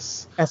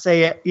S.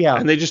 S-A. Yeah.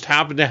 And they just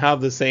happen to have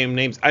the same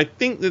names. I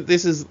think that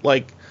this is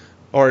like,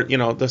 or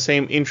the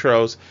same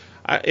intros.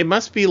 It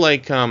must be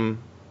like the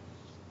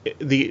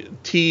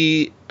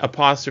T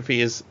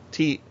apostrophe is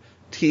T.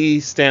 T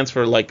stands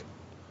for like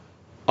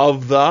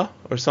of the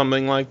or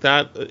something like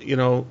that.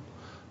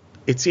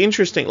 It's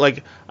interesting.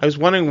 Like, I was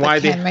wondering why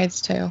Handmaid's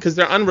Tale, because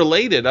they're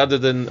unrelated, other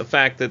than the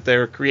fact that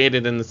they're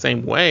created in the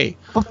same way.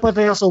 But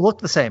they also look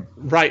the same,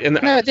 right? And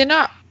no, they're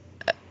not.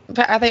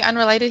 But are they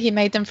unrelated? He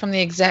made them from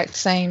the exact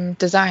same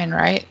design,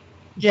 right?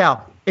 Yeah.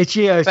 It's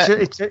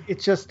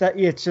just that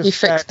he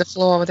fixed the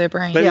flaw with their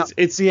brain. But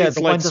it's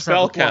like it's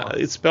spell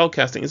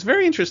casting. It's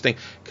very interesting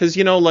because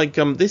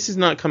this is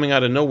not coming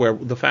out of nowhere.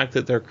 The fact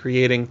that they're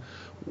creating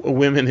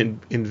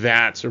women in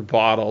vats or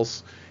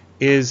bottles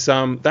is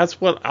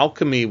that's what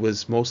alchemy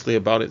was mostly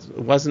about. It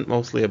wasn't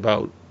mostly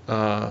about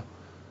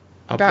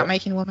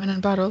making women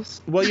in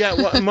bottles. Well, yeah,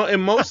 it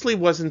mostly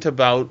wasn't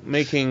about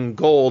making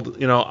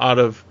gold, out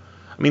of.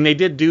 I mean, they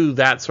did do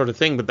that sort of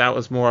thing, but that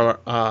was more.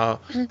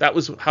 That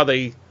was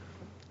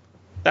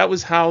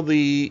how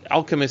the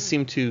alchemists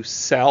seemed to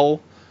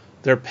sell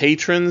their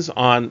patrons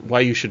on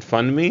why you should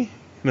fund me.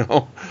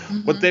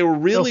 What they were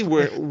really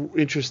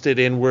interested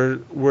in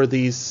were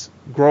these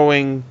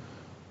growing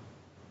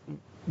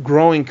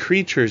growing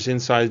creatures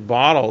inside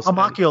bottles.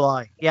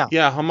 Homunculi, yeah.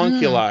 Yeah,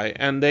 homunculi,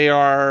 and they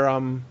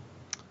are.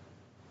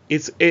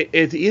 It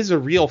is a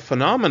real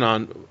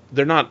phenomenon.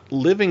 They're not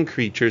living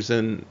creatures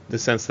in the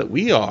sense that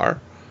we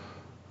are,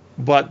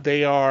 but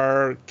they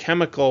are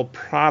chemical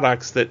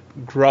products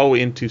that grow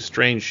into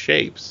strange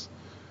shapes.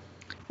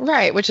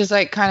 Right, which is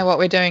like kind of what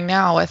we're doing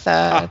now with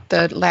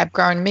the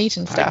lab-grown meat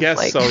and stuff. I guess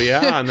like, so.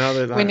 Yeah, now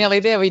that we're nearly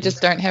there. We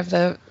just don't have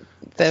the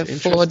flawed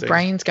interesting.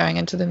 brains going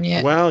into them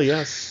yet. Well,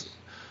 yes.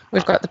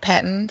 We've got the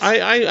patents.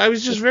 I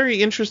was just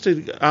very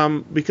interested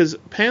because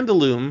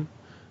Pandaloom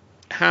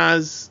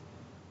has.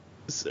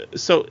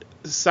 So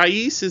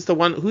Sais is the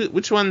one.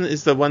 Which one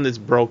is the one that's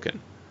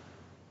broken?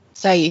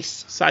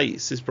 Sais.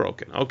 Sais is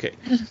broken. Okay.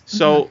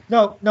 So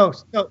No.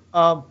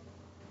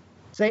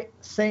 Sais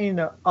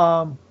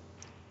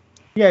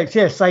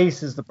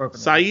is the broken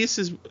one.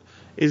 Sais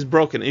is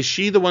broken. Is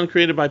she the one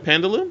created by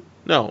Pandaloom?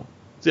 No,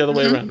 it's the other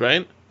way around,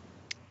 right?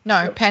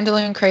 No,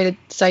 Pandaloom created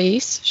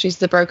Sais. She's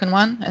the broken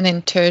one, and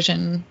then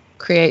Tertian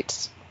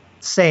creates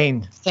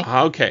Sane.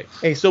 Okay.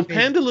 So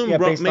Pandaloom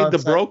made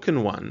the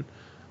broken one,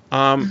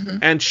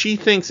 and she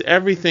thinks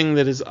everything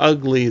that is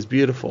ugly is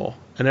beautiful,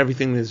 and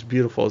everything that is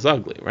beautiful is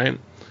ugly, right?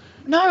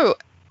 No,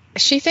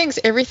 she thinks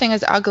everything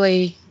is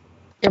ugly.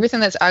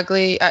 Everything that's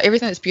ugly,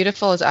 everything that's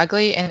beautiful is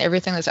ugly, and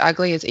everything that's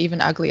ugly is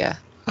even uglier.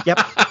 Yep.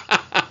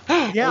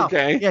 Yeah.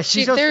 Okay. Yeah.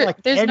 She doesn't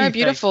like there's no anything.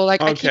 beautiful.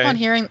 Like I Okay.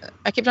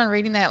 keep on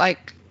reading that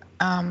like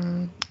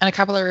in a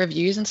couple of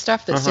reviews and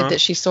stuff that said that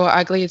she saw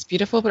ugly as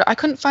beautiful, but I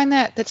couldn't find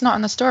that. That's not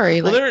in the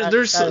story. Well, Like,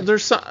 there's some,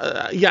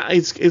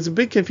 it's a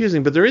bit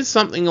confusing, but there is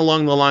something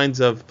along the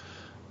lines of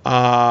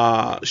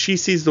she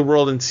sees the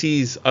world and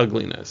sees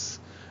ugliness,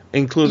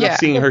 including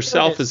seeing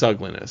herself as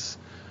ugliness.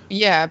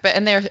 yeah, but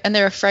and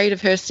they're afraid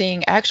of her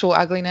seeing actual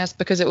ugliness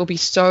because it will be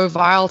so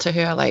vile to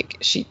her. Like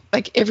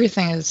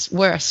everything is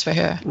worse for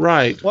her.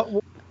 Right. What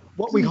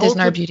we There's hold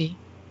no to, beauty.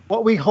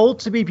 what we hold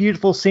to be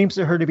beautiful seems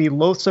to her to be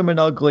loathsome and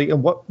ugly,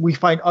 and what we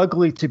find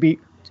ugly to be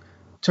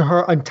to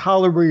her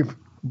intolerably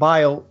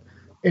vile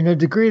in a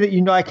degree that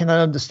I cannot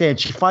understand.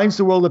 She finds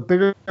the world a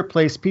bitter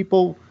place,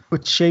 people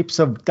with shapes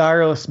of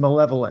direless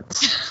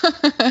malevolence.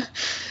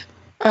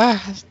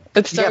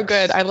 It's so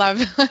good. I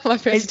love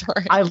her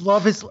story. I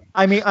love his.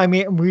 I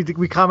mean,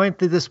 we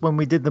commented this when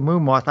we did the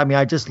Moon Moth. I mean,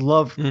 I just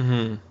love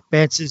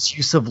Vance's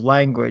use of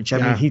language.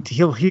 I mean,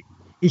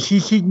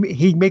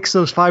 he makes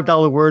those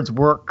 $5 words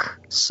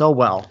work so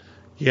well.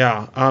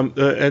 Yeah.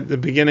 At the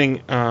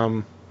beginning,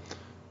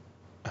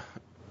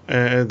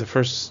 the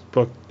first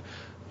book,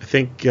 I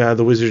think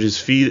the wizard is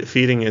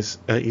feeding his.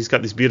 He's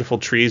got these beautiful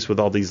trees with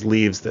all these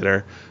leaves that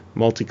are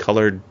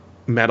multicolored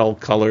metal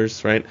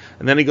colors, right?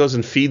 And then he goes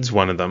and feeds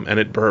one of them, and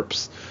it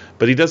burps.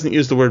 But he doesn't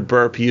use the word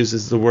burp. He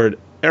uses the word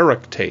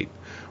eructate,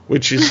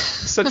 which is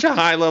such a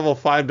high-level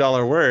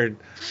 $5 word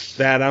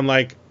that I'm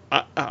like,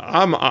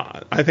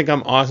 I think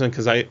I'm awesome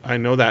because I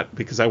know that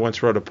because I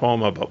once wrote a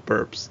poem about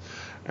burps,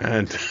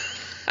 and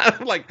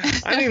I'm like,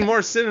 I need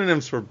more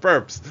synonyms for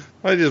burps.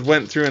 I just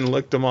went through and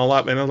looked them all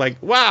up, and I'm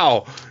like,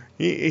 wow,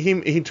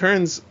 he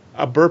turns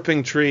a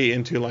burping tree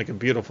into like a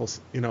beautiful,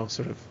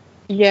 sort of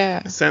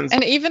sense.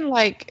 And even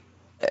like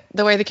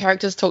the way the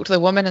characters talk to the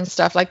woman and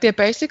stuff, like they're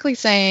basically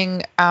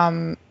saying,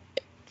 I'm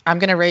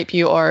gonna rape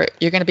you or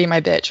you're gonna be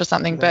my bitch or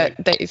something, right.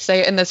 But they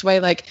say it in this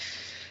way like,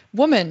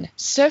 woman,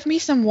 serve me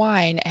some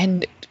wine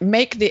and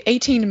make the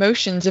 18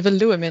 motions of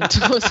allurement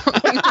or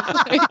something.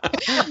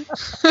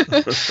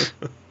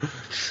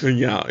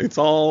 Yeah,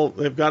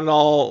 they've got it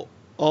all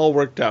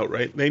worked out,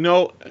 right? They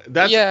know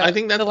that's I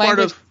think that's part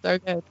of so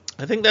good.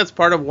 I think that's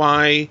part of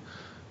why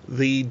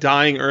the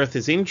dying earth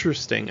is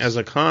interesting as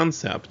a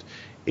concept,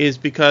 is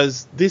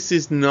because this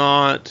is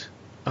not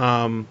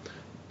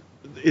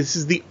this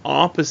is the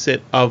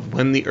opposite of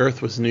when the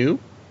earth was new,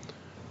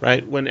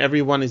 right? When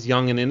everyone is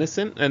young and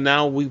innocent, and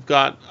now we've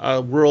got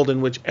a world in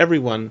which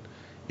everyone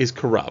is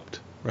corrupt,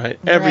 right?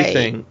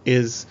 Everything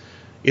is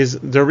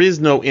there is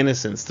no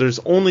innocence. There's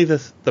only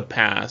the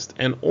past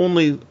and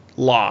only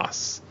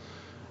loss,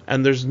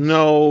 and there's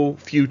no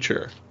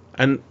future,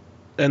 and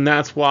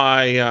that's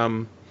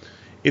why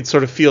it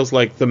sort of feels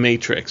like the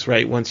Matrix,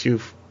 right? Once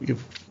you've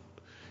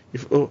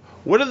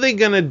what are they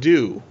gonna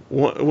do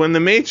when the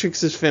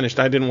Matrix is finished?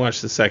 I didn't watch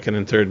the second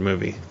and third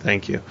movie.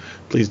 Thank you.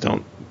 Please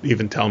don't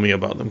even tell me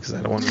about them because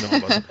I don't want to know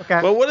about them.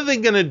 Okay. But what are they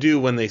gonna do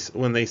when they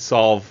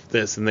solve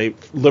this and they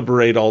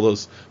liberate all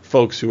those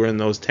folks who are in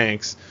those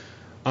tanks?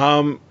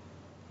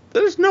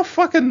 There's no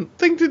fucking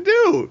thing to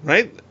do,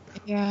 right?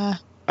 Yeah.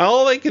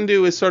 All they can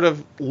do is sort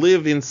of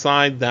live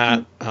inside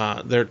that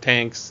their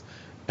tanks,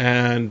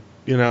 and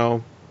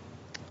and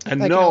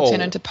they can all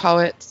turn into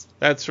poets.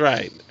 That's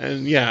right,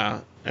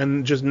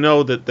 and just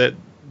know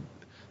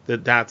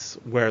that's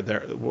where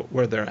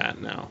they're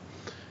at now.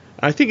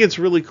 I think it's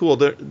really cool.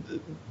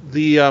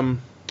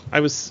 I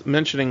was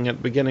mentioning at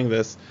the beginning of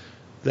this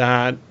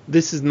that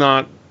this is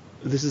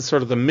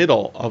sort of the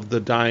middle of the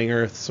dying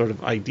earth sort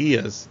of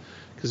ideas,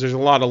 because there's a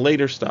lot of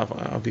later stuff.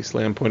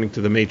 Obviously, I'm pointing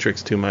to the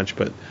Matrix too much,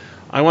 but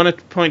I want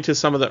to point to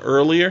some of the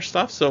earlier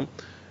stuff. So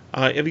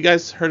Have you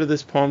guys heard of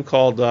this poem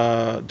called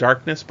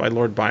 "Darkness" by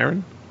Lord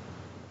Byron?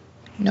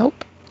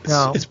 Nope.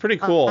 No. It's pretty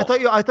cool. I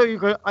thought you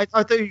were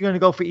going to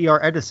go for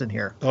E.R. Edison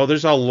here. Oh,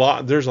 there's a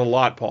lot. There's a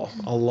lot, Paul.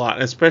 A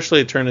lot,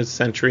 especially at turn of the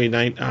century,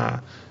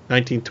 19th,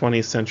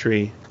 20th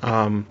century,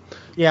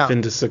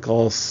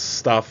 fantastical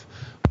stuff.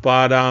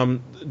 But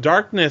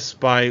 "Darkness"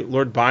 by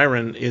Lord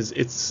Byron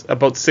it's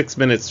about 6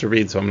 minutes to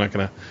read, so I'm not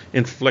going to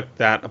inflict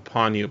that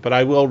upon you. But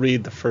I will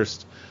read the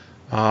first.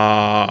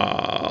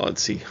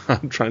 Let's see.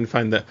 I'm trying to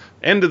find the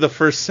end of the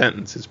first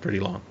sentence. It's pretty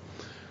long.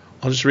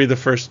 I'll just read the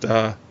first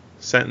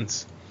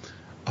sentence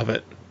of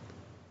it.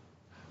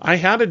 I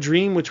had a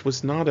dream which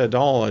was not at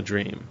all a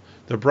dream.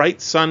 The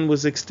bright sun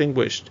was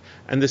extinguished,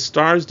 and the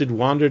stars did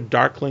wander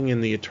darkling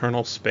in the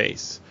eternal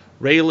space,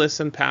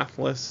 rayless and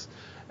pathless,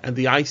 and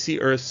the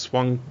icy earth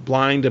swung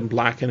blind and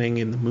blackening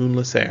in the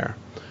moonless air.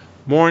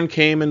 Morn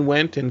came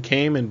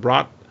and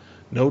brought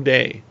no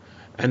day,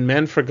 and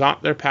men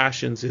forgot their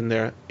passions in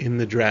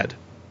the dread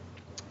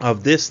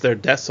of this their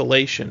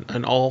desolation,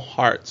 and all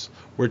hearts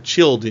were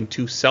chilled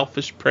into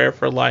selfish prayer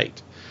for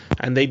light.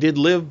 And they did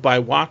live by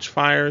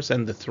watchfires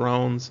and the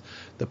thrones,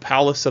 the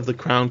palace of the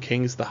crowned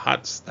kings, the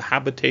huts, the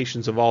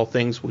habitations of all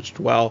things which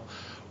dwell,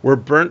 were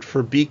burnt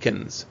for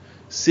beacons.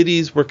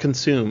 Cities were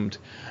consumed,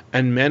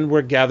 and men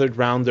were gathered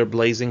round their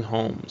blazing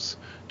homes,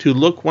 to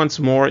look once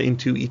more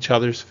into each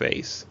other's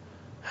face.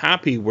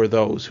 Happy were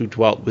those who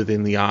dwelt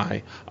within the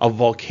eye of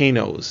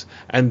volcanoes,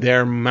 and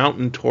their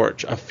mountain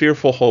torch, a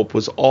fearful hope,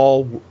 was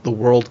all the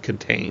world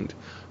contained.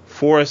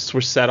 Forests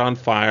were set on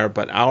fire,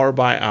 but hour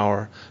by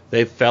hour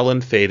they fell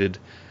and faded,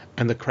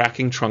 and the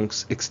cracking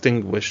trunks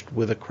extinguished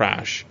with a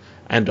crash,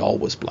 and all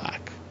was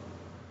black.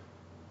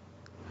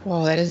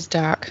 Whoa, that is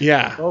dark.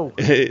 Yeah,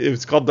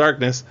 it's called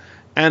 "Darkness,"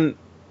 and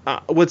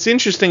what's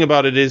interesting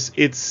about it is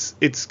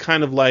it's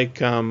kind of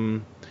like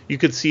you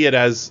could see it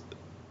as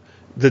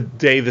the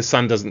day the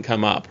sun doesn't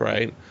come up,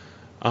 right?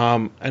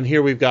 And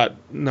here we've got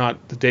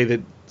not the day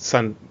the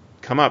sun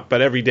come up,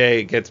 but every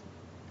day it gets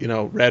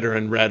redder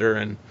and redder,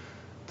 and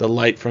the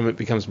light from it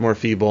becomes more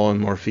feeble and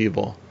more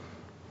feeble.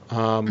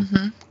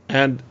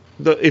 And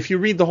if you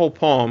read the whole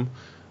poem,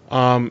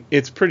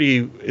 it's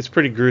pretty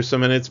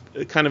gruesome, and it's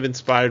kind of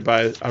inspired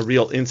by a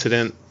real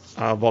incident,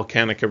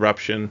 volcanic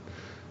eruption.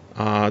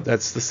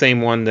 That's the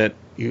same one that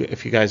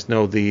if you guys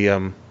know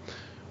the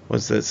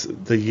was this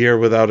The Year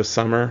Without a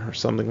Summer or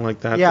something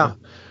like that? Yeah.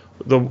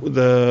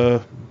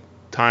 The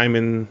time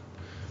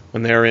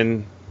when they're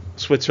in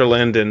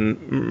Switzerland,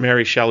 and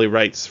Mary Shelley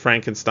writes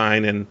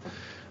Frankenstein, and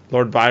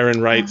Lord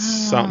Byron writes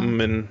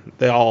something, and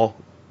they all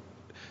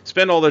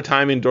spend all their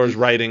time indoors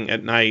writing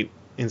at night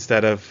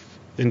instead of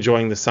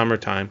enjoying the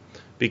summertime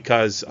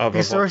because of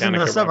a volcanic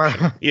eruption.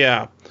 Summer.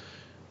 Yeah.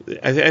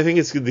 I think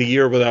it's The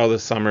Year Without a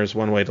Summer is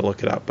one way to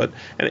look it up, but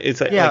it's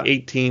like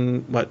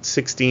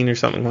 16 or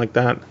something like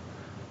that.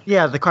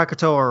 Yeah, the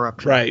Krakatoa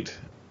eruption. Right.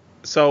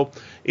 So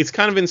it's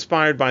kind of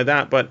inspired by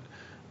that, but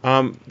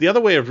the other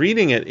way of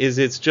reading it is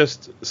it's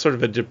just sort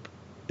of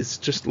it's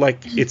just like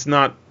it's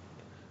not.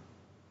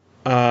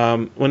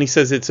 When he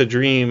says it's a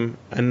dream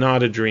and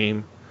not a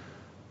dream,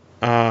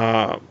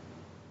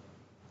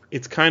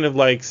 it's kind of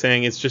like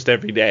saying it's just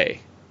every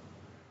day,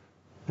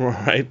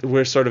 right?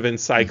 We're sort of in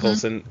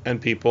cycles,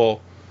 and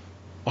people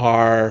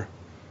are.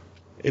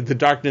 The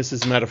darkness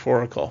is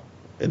metaphorical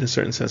in a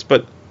certain sense,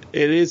 but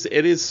it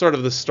is sort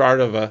of the start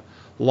of a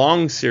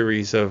long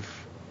series of.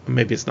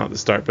 Maybe it's not the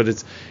start, but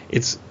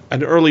it's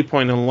an early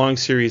point in a long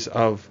series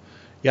of,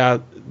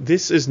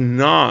 this is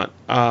not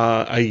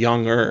a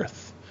young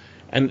Earth.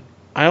 And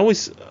I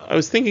was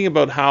thinking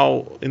about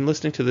how, in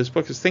listening to this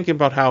book, I was thinking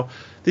about how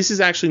this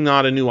is actually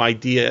not a new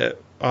idea,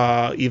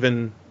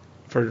 even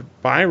for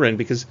Byron,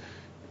 because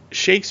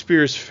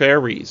Shakespeare's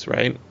fairies,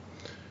 right,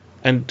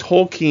 and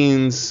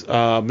Tolkien's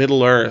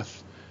Middle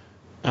Earth,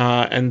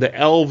 and the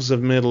elves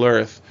of Middle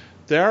Earth,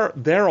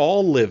 they're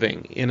all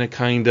living in a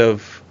kind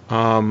of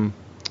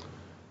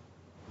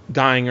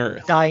dying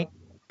Earth.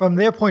 From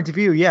their point of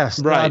view, yes.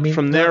 Right,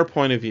 from their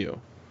point of view.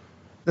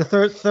 The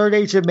third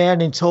age of man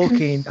in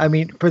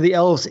Tolkien, for the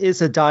elves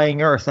is a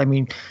dying Earth.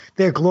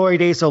 Their glory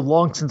days are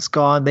long since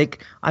gone. Back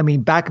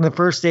in the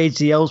first age,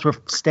 the elves were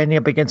standing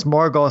up against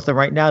Morgoth, and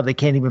right now they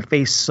can't even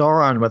face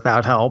Sauron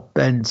without help.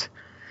 And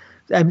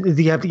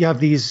you have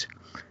these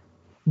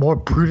more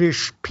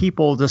brutish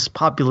people just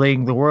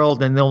populating the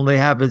world, and all they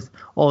have is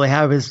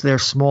their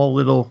small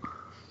little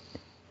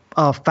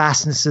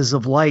fastnesses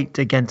of light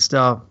against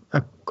a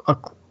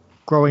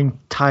growing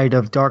tide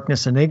of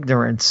darkness and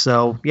ignorance.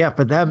 So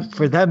for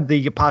them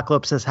the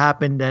apocalypse has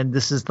happened, and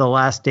this is the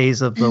last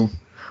days of the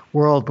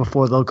world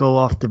before they'll go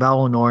off to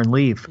Valinor and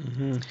leave.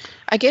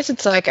 I guess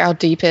it's like our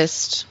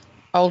deepest,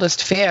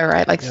 oldest fear,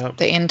 right? Like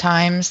the end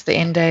times, the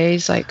end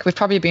days. Like we've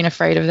probably been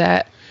afraid of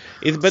that.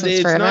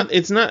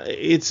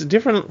 It's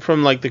different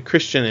from like the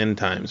Christian end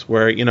times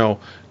where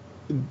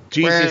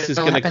Jesus is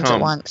going to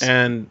come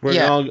and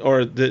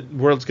the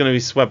world's going to be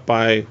swept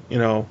by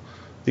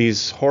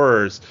these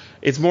horrors.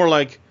 It's more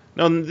like,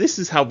 no, this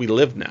is how we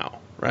live now,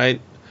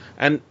 right?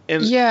 And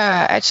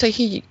Yeah, actually,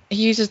 he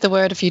uses the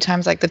word a few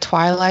times, like the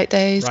twilight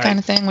days Right, kind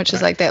of thing, which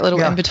is right. like that little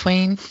Yeah. in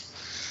between.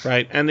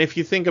 right, and if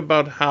you think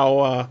about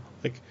how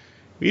like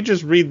if you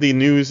just read the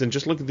news and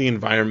just look at the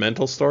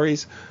environmental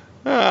stories,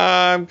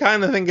 I'm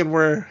kind of thinking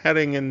we're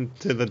heading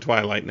into the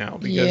twilight now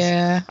because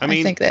Yeah, I I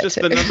mean think that just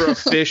too. the number of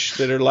fish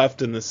that are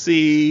left in the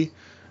sea.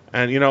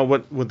 And you know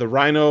what? With the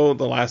rhino,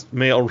 the last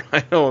male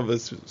rhino of a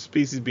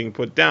species being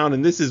put down,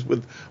 and this is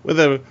with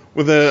a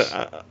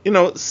you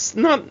know,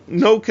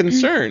 no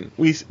concern.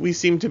 We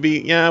seem to be,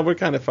 yeah, we're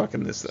kind of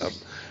fucking this up.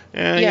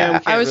 Yeah, we Yeah,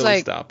 can't I was really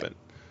like, stop it.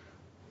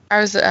 I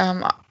was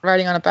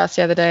riding on a bus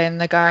the other day, and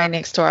the guy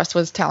next to us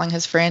was telling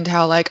his friend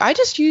how like I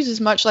just use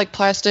as much like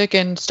plastic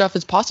and stuff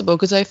as possible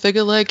because I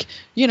figure like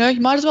you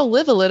might as well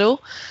live a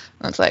little.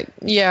 And it's like,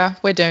 yeah,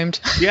 we're doomed.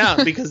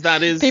 Yeah, because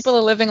that is People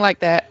are living like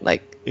that.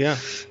 Like, yeah,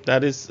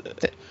 that is,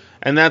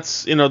 and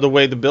that's the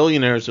way the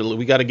billionaires are.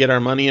 We got to get our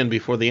money in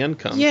before the end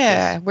comes.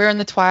 yeah, we're in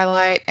the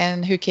twilight,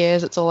 and who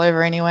cares? It's all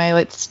over anyway.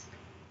 Let's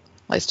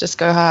just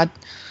go hard.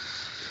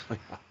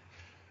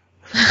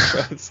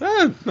 It's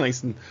a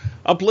nice and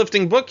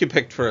uplifting book you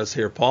picked for us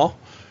here, Paul.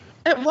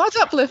 It was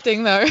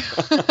uplifting though.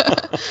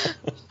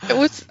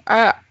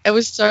 It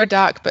was so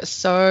dark, but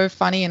so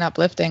funny and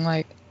uplifting.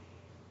 Like,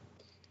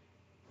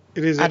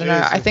 It is. I don't know.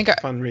 It is I think a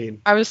fun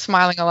read. I was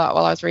smiling a lot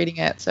while I was reading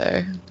it.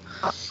 So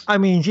I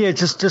mean, yeah,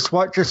 just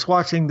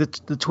watching the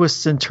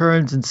twists and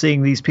turns and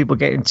seeing these people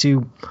get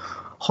into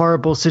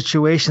horrible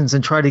situations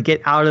and try to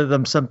get out of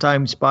them,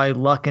 sometimes by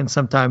luck and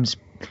sometimes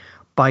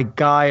by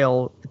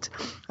guile.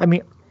 I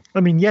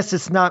mean, yes,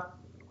 it's not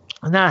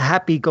a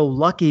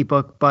happy-go-lucky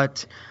book,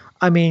 but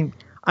I mean,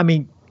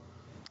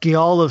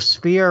 Gial of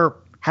Sphere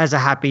has a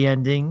happy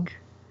ending.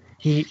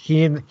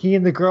 He and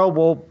the girl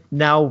will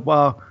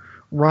now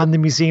run the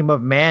Museum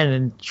of Man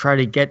and try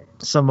to get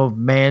some of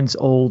man's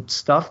old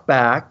stuff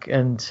back.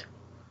 And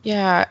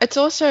yeah, it's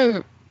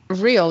also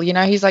real.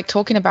 He's like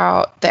talking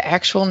about the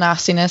actual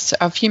nastiness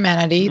of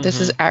humanity. This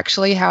is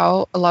actually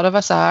how a lot of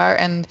us are,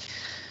 and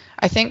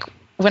I think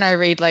when I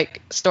read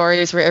like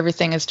stories where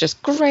everything is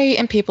just great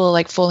and people are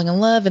like falling in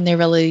love and they're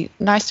really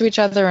nice to each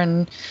other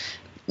and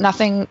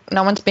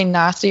no one's been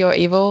nasty or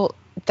evil,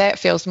 that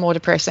feels more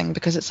depressing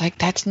because it's like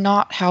that's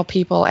not how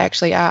people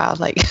actually are.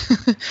 Like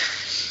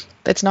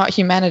that's not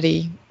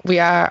humanity. We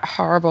are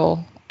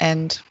horrible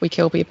and we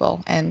kill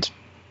people and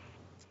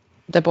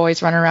the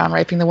boys run around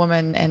raping the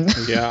woman and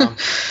Yeah.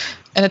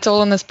 and it's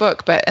all in this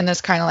book, but in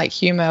this kind of like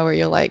humor where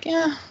you're like,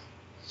 yeah.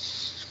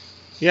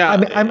 Yeah,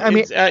 I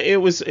mean,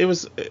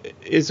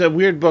 it's a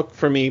weird book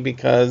for me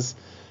because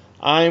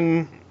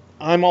I'm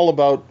all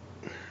about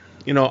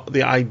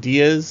the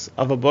ideas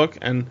of a book,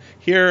 and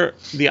here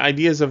the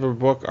ideas of a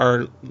book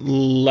are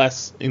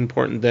less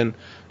important than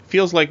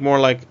feels like more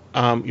like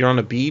you're on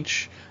a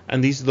beach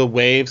and these are the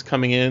waves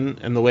coming in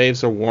and the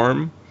waves are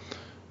warm.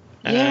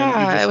 And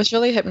Yeah, it was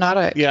really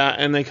hypnotic. Yeah,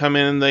 and they come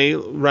in and they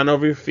run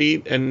over your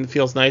feet and it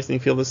feels nice and you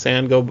feel the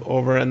sand go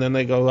over and then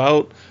they go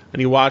out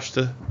and you watch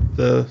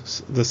the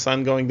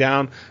sun going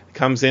down. It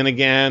comes in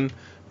again,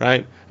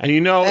 right?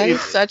 And That is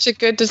such a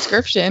good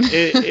description.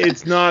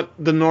 it's not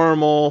the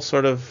normal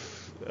sort of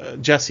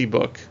Jesse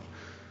book.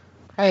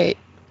 Right.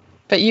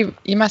 But you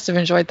must have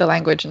enjoyed the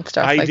language and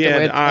stuff. I like did. The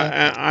word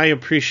I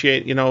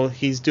appreciate,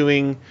 he's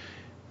doing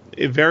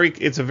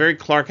it's a very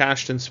Clark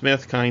Ashton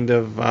Smith kind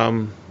of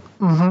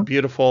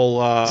beautiful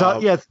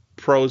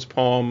prose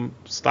poem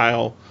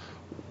style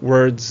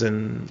words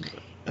and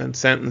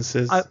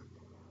sentences.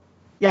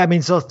 I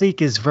mean,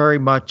 Zolthique is very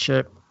much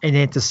an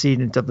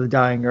antecedent of the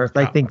Dying Earth.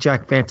 I think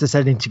Jack Vance has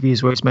had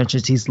interviews where he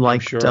mentions he's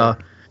liked sure.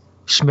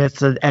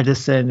 Smith and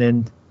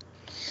Edison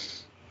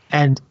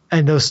and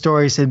those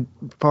stories as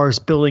far as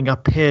building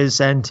up his,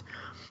 and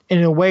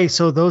in a way,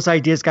 so those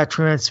ideas got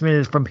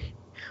transmitted from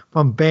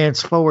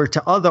Vance forward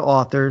to other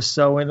authors.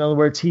 So in other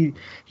words, he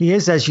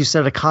is, as you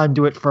said, a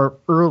conduit for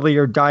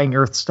earlier Dying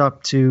Earth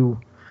stuff to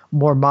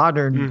more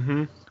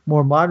modern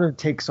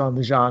takes on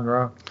the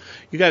genre.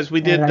 You guys,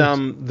 we did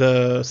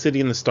the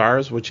City in the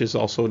Stars, which is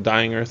also a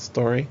Dying Earth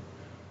story.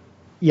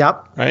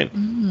 Yep. Right?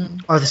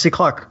 Arthur C.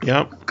 Clarke.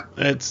 Yep.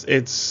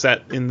 It's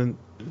set in the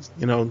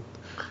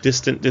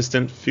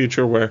distant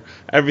future where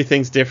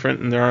everything's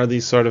different and there are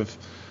these sort of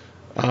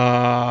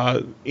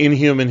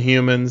inhuman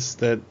humans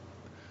that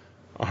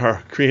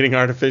are creating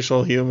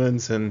artificial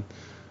humans and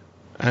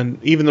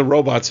even the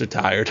robots are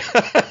tired.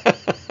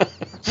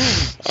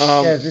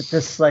 It's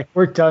just like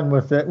we're done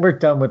with it. We're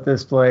done with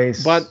this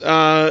place. But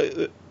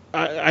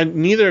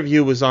neither of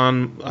you was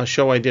on a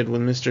show I did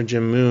with Mr.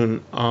 Jim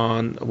Moon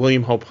on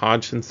William Hope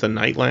Hodgson's The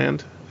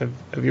Nightland.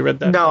 Have you read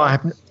that? No, I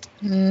haven't.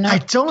 No. I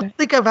don't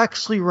think I've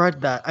actually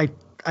read that.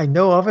 I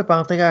know of it, but I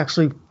don't think I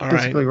actually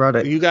physically read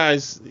it. You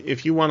guys,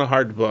 if you want a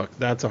hard book,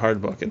 that's a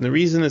hard book. And the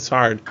reason it's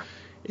hard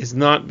is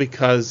not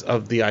because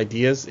of the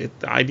ideas. The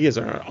ideas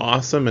are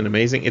awesome and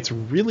amazing. It's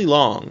really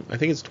long. I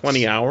think it's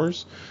 20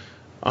 hours.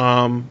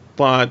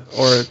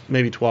 or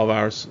maybe 12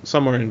 hours,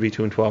 somewhere in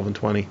between 12 and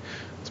 20.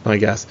 That's my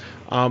guess.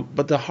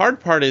 But the hard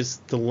part is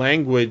the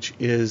language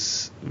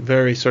is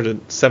very sort of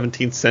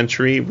 17th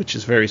century, which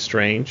is very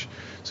strange.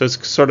 So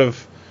it's sort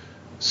of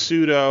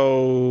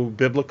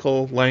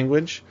pseudo-biblical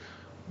language.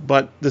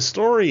 But the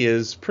story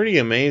is pretty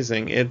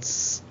amazing.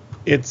 It's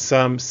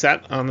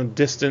set on a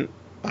distant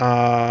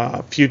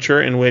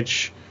future in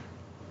which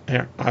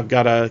I've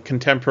got a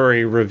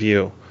contemporary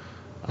review.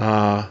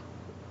 I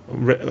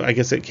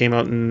guess it came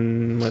out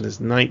in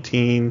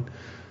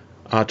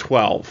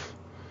 1912.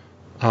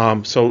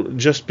 So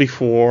just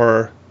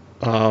before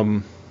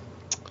the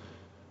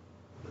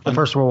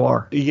First World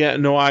War. Yeah,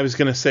 no, I was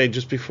going to say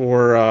just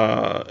before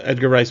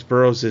Edgar Rice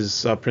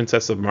Burroughs'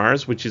 Princess of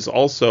Mars, which is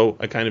also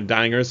a kind of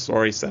dying Earth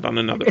story set on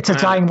another It's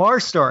planet. a dying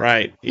Mars story.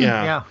 Right,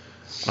 yeah.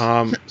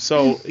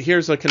 So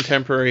here's a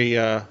contemporary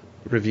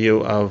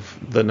review of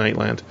The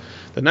Nightland.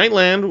 The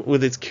Nightland,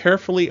 with its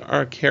carefully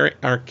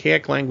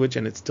archaic language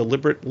and its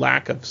deliberate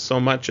lack of so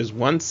much as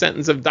one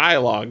sentence of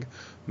dialogue,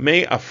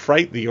 may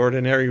affright the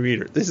ordinary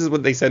reader. This is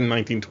what they said in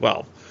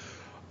 1912.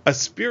 A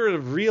spirit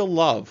of real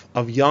love,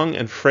 of young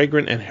and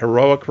fragrant and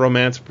heroic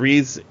romance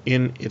breathes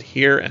in it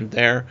here and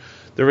there.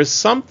 There is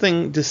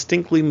something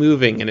distinctly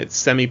moving in its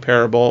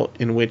semi-parable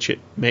in which it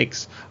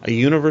makes a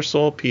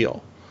universal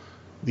appeal.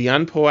 The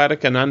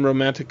unpoetic and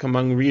unromantic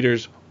among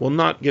readers will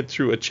not get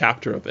through a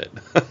chapter of it.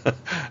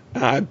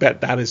 I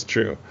bet that is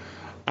true.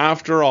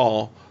 After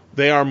all,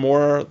 they are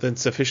more than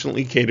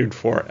sufficiently catered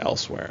for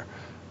elsewhere.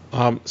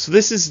 So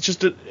this is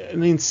just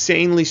an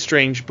insanely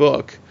strange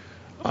book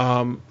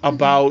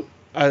about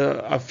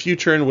a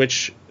future in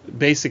which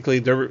basically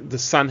the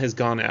sun has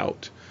gone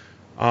out.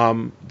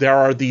 There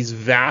are these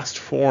vast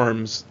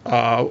forms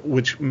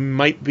which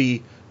might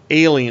be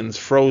aliens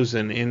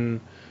frozen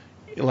in,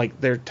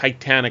 like, they're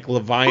titanic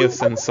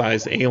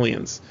Leviathan-sized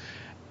aliens,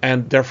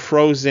 and they're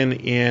frozen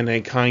in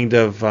a kind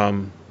of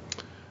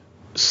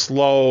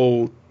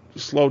slowed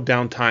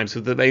down time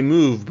so that they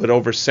move, but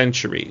over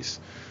centuries.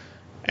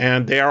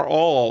 And they are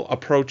all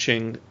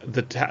approaching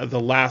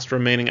the last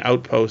remaining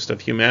outpost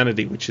of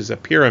humanity, which is a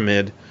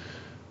pyramid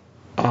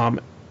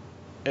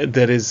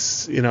that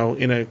is,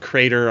 in a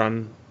crater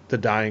on the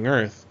dying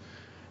Earth.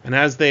 And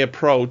as they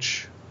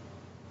approach,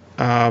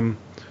 a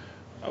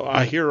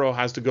hero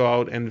has to go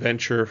out and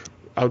venture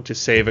out to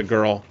save a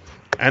girl.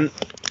 And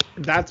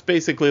that's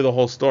basically the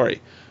whole story.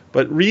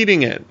 But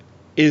reading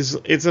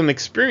it's an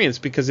experience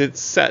because it's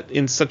set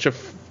in such a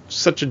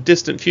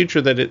distant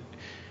future that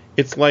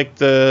it's like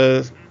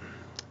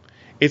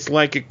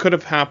it could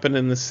have happened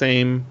in the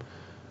same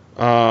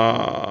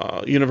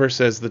universe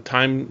as the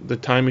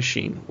time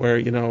machine, where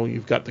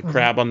you've got the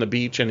crab on the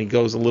beach and he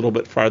goes a little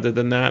bit farther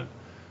than that.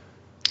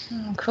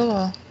 Oh,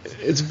 cool.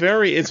 It's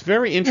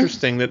very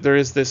interesting that there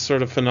is this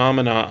sort of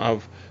phenomena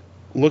of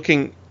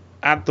looking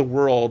at the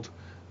world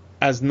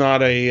as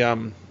not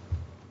a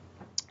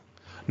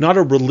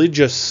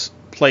religious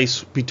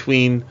place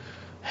between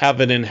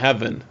heaven and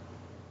heaven,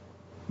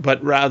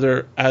 but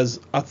rather as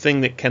a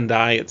thing that can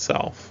die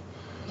itself.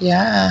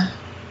 Yeah.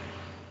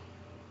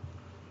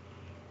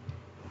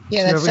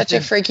 Yeah, that's such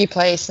a freaky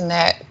place in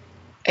that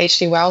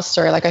H.G. Wells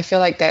story. Like, I feel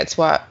like that's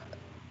one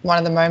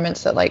of the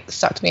moments that, like,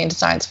 sucked me into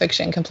science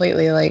fiction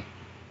completely, like,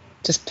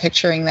 just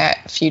picturing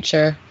that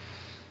future.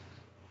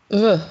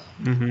 Ugh.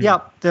 Mm-hmm.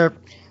 Yeah,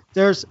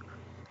 there's.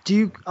 Do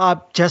you,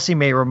 Jesse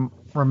may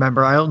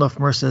remember? I don't know if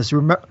Marissa does. Do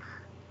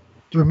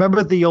you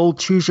remember the old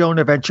Choose Your Own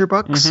Adventure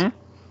books?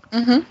 Mm-hmm.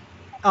 Mm-hmm.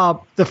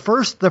 The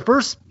first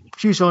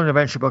Choose Your Own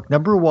Adventure book,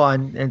 number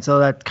 1, and so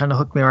that kind of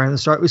hooked me right in the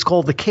start. It was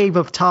called The Cave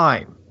of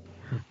Time,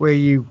 where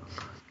you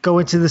go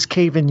into this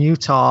cave in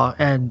Utah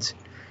and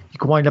you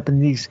can wind up in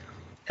these,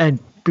 and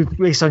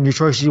based on your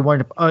choices, you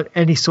wind up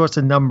any sorts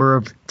of number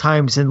of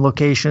times and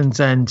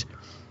locations. And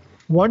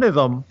one of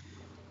them,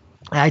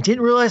 I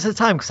didn't realize at the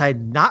time because I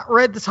had not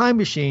read The Time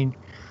Machine.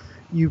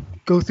 You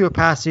go through a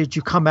passage,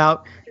 you come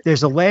out,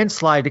 there's a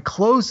landslide, it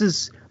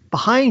closes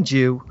behind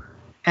you,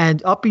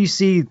 and up you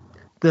see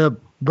the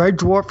red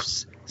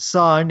dwarf's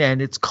sun,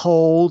 and it's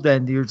cold,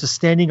 and you're just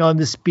standing on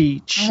this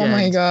beach. Oh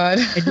my God.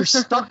 And you're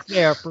stuck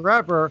there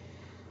forever.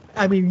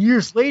 I mean,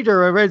 years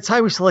later, I read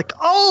Time Machine, like,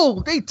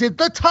 oh, they did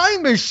The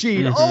Time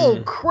Machine. Mm-hmm.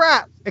 Oh,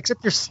 crap.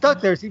 Except you're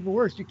stuck there. It's even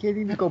worse. You can't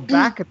even go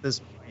back at this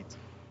point.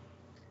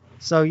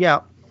 So, yeah.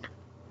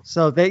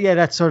 So,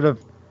 that's sort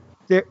of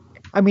there.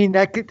 I mean,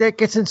 that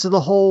gets into the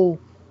whole,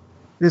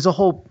 there's a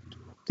whole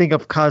thing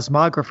of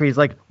cosmography. It's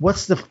like,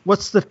 what's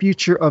the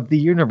future of the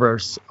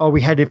universe? Are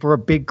we headed for a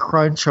big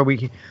crunch?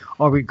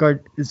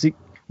 Is the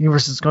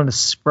universe is going to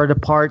spread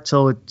apart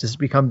till it just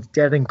becomes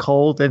dead and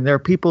cold? And there are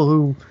people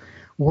who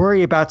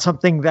worry about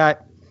something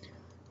that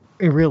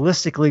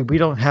realistically we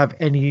don't have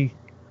any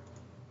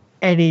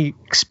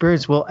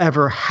experience we'll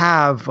ever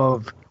have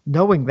of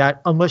knowing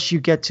that, unless you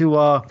get to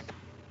a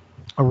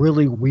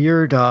really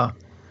weird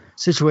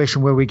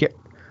situation where we get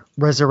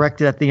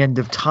resurrected at the end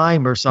of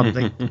time or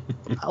something,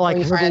 like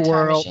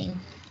Riverworld,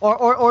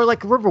 or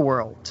like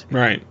Riverworld.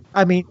 Right.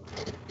 I mean,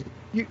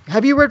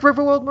 have you read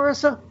Riverworld,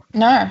 Marissa?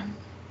 No.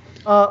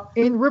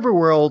 In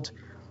Riverworld,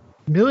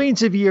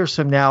 millions of years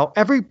from now,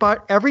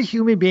 every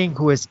human being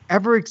who has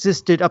ever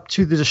existed up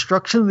to the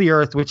destruction of the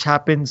Earth, which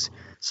happens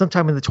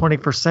sometime in the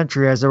 21st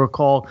century, as I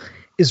recall,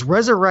 is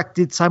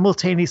resurrected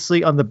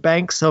simultaneously on the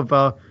banks of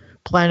a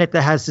planet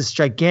that has this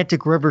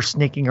gigantic river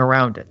snaking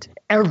around it.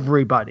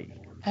 Everybody.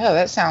 Oh,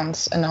 that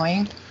sounds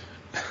annoying.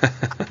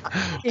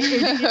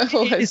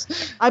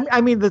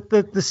 I mean,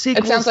 the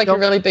sequel. It sounds like a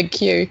really big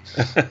queue.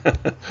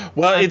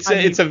 Well,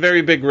 it's a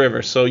very big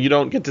river, so you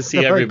don't get to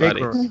see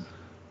everybody.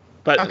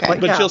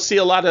 But you'll see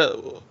a lot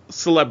of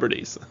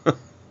celebrities.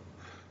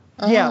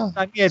 Yeah,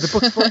 the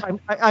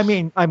book.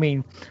 I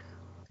mean,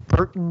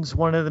 Burton's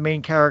one of the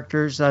main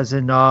characters, as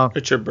in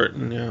Richard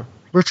Burton. Yeah.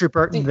 Richard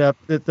Burton,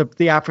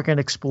 the African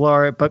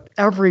explorer. But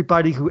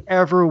everybody who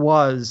ever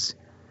was,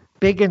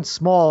 big and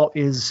small,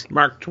 is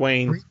Mark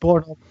Twain.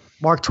 Reborn.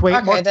 Mark Twain.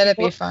 Okay, that'd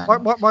be fun.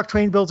 Mark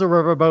Twain builds a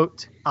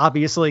riverboat,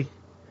 obviously,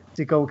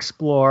 to go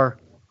explore.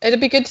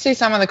 It'd be good to see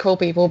some of the cool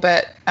people,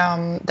 but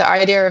the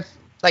idea of,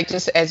 like,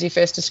 just as you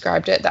first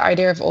described it, the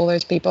idea of all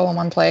those people in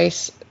one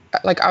place,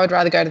 like, I would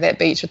rather go to that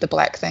beach with the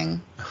black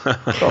thing.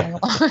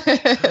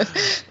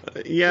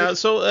 Yeah,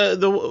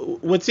 so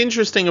what's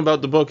interesting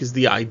about the book is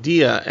the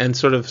idea and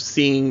sort of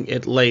seeing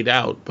it laid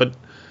out. But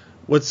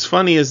what's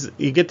funny is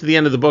you get to the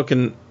end of the book,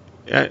 and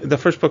the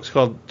first book's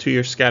called To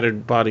Your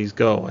Scattered Bodies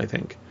Go, I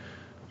think.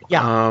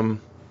 Yeah.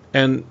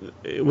 And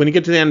when you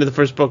get to the end of the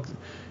first book,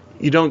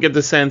 you don't get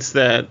the sense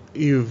that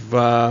you've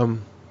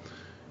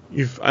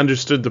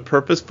understood the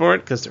purpose for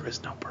it, because there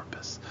is no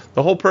purpose.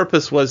 The whole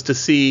purpose was to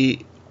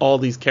see all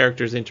these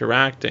characters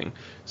interacting.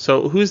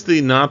 So who's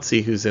the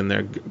Nazi who's in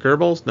there?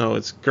 Goebbels? No,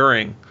 it's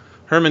Goering.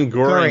 Hermann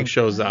Goering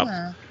shows up.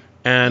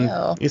 And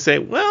you say,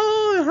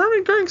 well,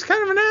 Hermann Goering's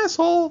kind of an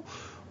asshole.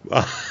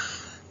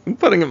 I'm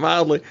putting it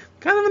mildly.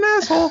 Kind of an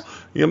asshole.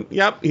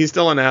 Yep, he's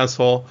still an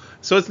asshole.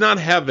 So it's not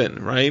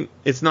heaven, right?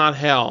 It's not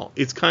hell.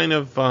 It's kind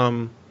of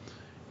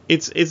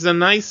it's a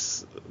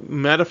nice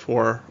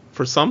metaphor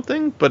for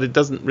something, but it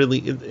doesn't really.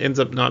 It ends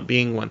up not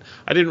being one.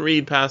 I didn't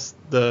read past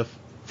the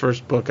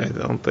first book, I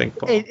don't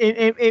think.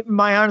 In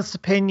my honest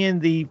opinion,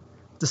 the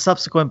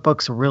subsequent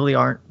books really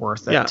aren't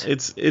worth it. Yeah,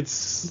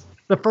 it's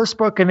the first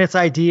book and its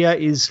idea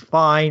is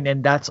fine,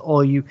 and that's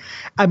all you.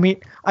 I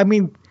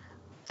mean,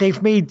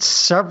 they've made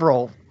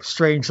several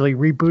strangely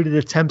rebooted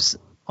attempts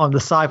on the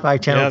Sci-Fi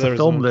Channel to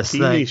film this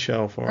thing. TV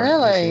show for it.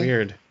 Really? It's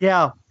weird.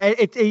 Yeah,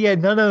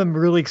 none of them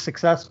really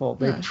successful.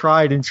 They've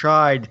tried and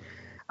tried.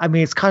 I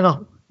mean, it's kind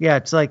of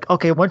it's like,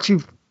 okay, once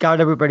you've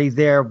got everybody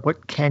there,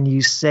 what can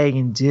you say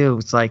and do?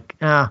 It's like,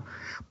 but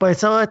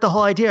it's like the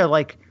whole idea.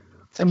 Like,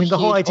 I mean, the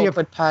whole idea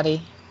of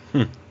party.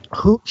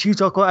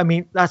 Huge awkward. I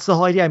mean, that's the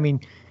whole idea. I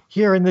mean,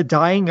 here in the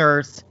dying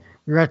Earth,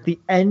 you're at the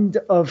end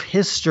of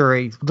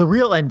history, the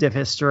real end of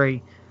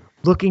history.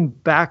 Looking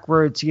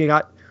backwards, you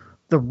got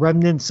the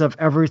remnants of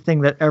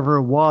everything that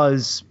ever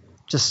was.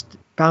 Just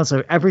bounce.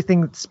 Everything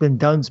that's been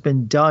done's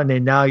been done,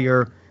 and now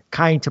you're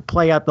kind to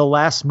play out the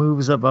last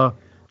moves of a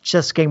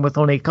chess game with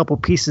only a couple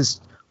pieces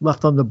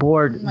left on the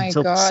board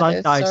until the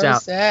sun dies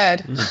out.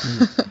 Sad.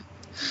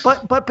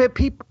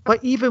 But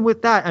even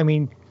with that, I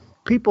mean,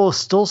 people are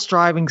still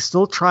striving,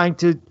 still trying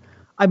to.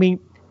 I mean,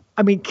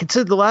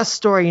 consider the last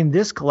story in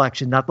this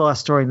collection, not the last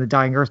story in the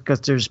Dying Earth,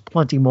 because there's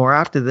plenty more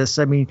after this.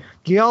 I mean,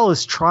 Gial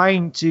is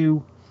trying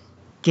to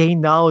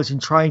gain knowledge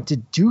and trying to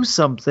do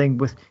something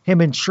with him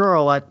and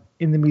Cheryl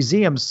in the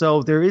museum.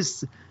 So there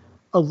is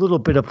a little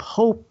bit of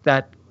hope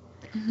that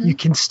you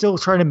can still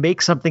try to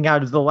make something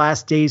out of the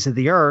last days of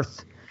the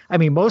Earth. I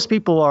mean, most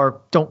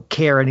people don't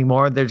care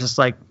anymore. They're just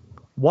like,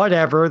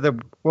 whatever, the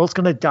world's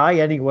going to die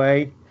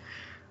anyway,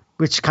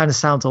 which kind of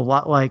sounds a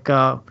lot like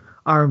our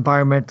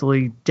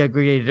environmentally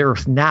degraded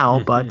Earth now.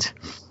 But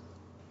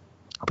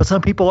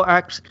some people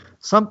are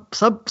some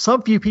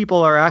few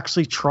people are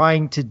actually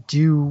trying to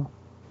do,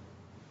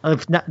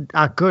 if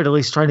not good, at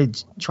least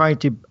trying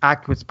to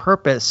act with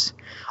purpose,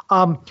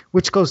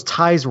 which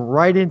ties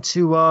right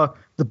into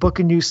the Book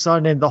of New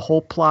Sun and the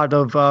whole plot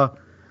of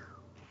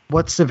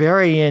what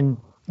Severian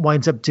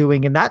winds up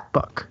doing in that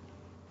book.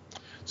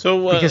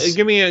 So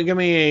give me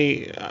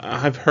a.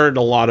 I've heard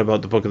a lot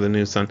about the Book of the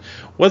New Sun.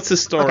 What's the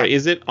story? Okay.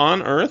 Is it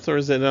on Earth or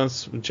is it on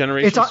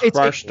Generation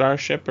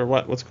Starship or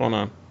what? What's going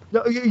on?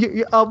 No,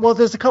 well,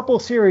 there's a couple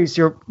of series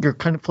you're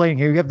kind of playing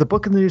here. You have the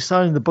Book of the New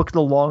Sun and the Book of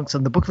the Long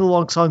Sun. The Book of the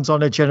Long Sun's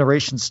on a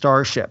Generation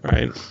Starship.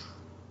 Right.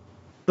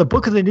 The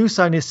Book of the New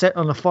Sun is set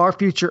on a far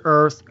future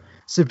Earth.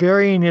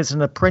 Severian is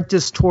an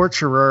apprentice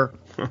torturer.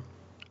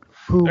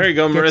 Who there you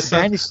go,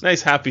 Marissa.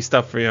 Nice happy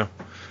stuff for you.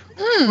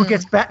 Who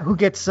gets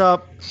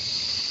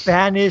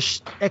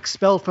banished,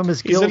 expelled from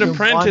his guild. He's an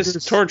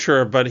apprentice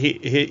torturer, but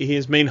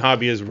his main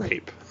hobby is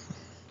rape.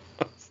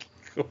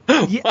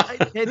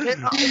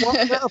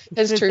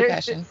 His true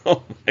passion.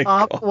 Oh my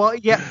God. Well,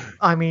 yeah.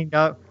 I mean,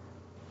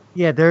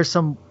 there's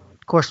some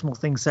questionable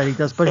things that he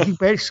does, but he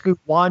basically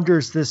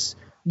wanders this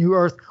new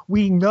Earth.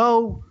 We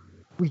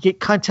get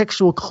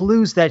contextual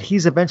clues that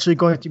he's eventually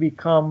going to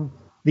become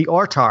the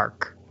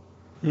Autarch,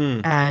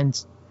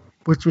 and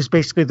which was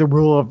basically the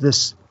rule of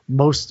this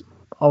most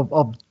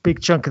of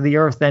big chunk of the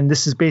Earth. And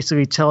this is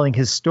basically telling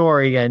his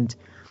story, and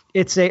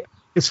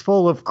it's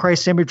full of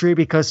Christ imagery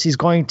because he's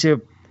going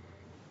to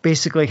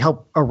basically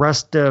help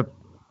arrest the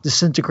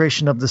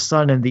disintegration of the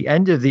sun and the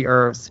end of the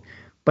earth.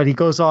 But he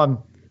goes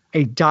on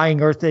a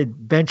dying earth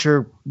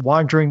adventure,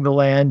 wandering the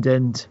land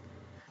and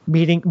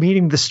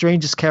meeting the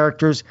strangest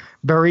characters,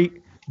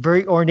 very,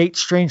 very ornate,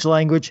 strange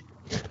language,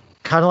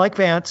 kind of like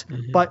Vance,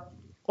 but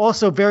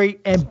also very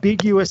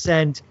ambiguous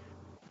and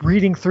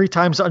reading 3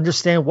 times to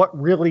understand what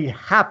really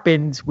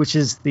happened, which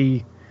is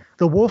the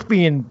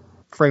Wolfian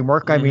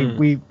framework. I mean,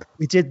 we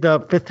did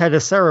the 5th head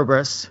of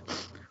Cerberus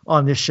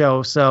on this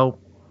show, so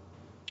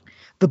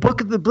the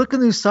book of the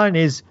New Sun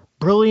is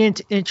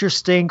brilliant,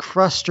 interesting,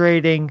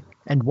 frustrating,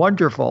 and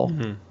wonderful.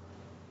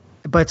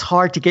 But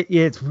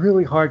it's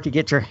really hard to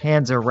get your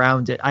hands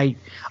around it. I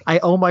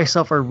owe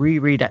myself a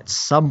reread at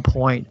some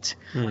point,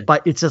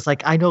 but it's just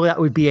like, I know that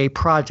would be a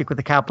project with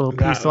a capital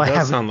P. So I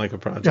haven't sound like a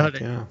project,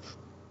 yeah.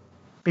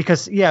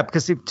 Because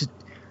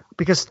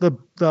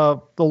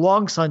the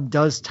Long Sun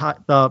does tie,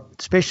 the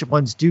spaceship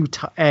ones do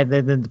tie, and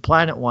then the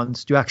planet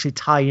ones do actually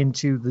tie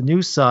into the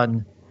New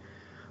Sun.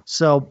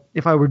 So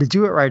if I were to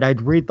do it right,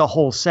 I'd read the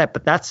whole set,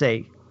 but that's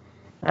a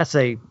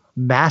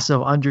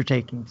massive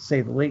undertaking, to say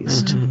the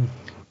least.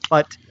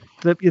 But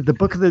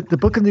the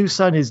book of New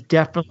Sun is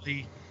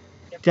definitely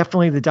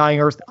the Dying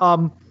Earth.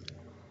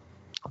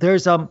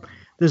 There's a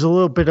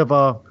little bit of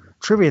a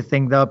trivia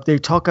thing though. They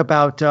talk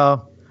about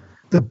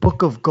the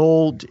Book of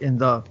Gold in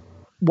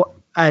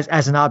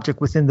as an object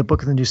within the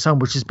Book of the New Sun,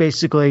 which is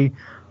basically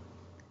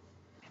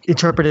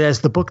interpreted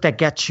as the book that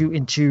gets you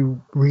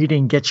into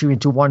reading, gets you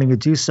into wanting to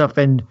do stuff.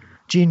 And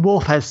Gene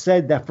Wolfe has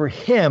said that for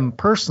him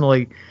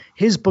personally,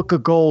 his Book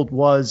of Gold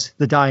was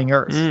the Dying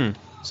Earth.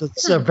 So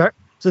this is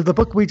so the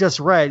book we just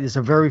read is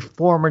a very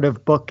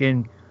formative book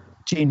in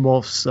Gene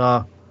Wolfe's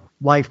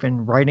life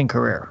and writing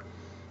career.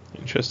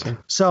 Interesting.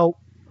 So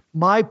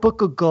my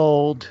Book of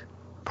Gold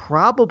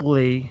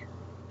probably,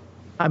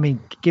 I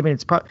mean, given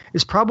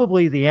is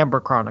probably the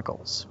Amber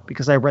Chronicles,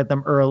 because I read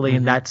them early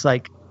and that's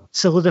like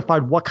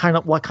solidified what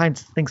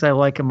kinds of things I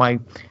like in my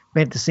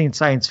fantasy and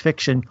science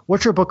fiction.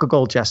 What's your Book of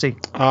Gold, Jesse?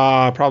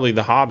 Probably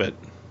The Hobbit.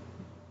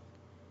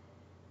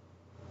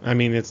 I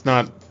mean, it's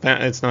not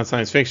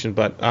science fiction,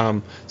 but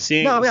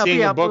seeing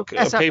a book,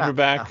 a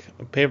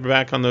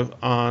paperback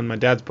on my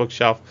dad's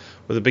bookshelf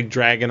with a big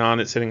dragon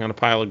on it, sitting on a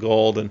pile of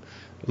gold, and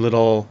a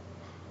little,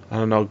 I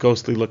don't know,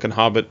 ghostly looking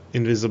hobbit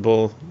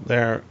invisible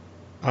there,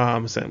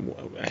 saying,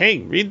 "Hey,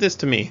 read this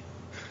to me."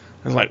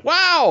 I was like,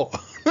 "Wow,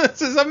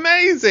 this is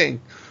amazing!"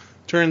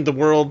 Turned the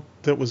world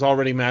that was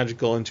already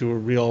magical into a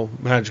real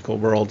magical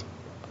world,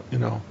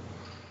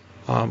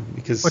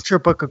 because. What's your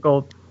Book of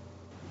Gold,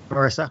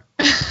 Marissa?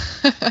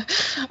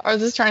 I was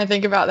just trying to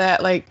think about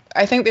that. Like,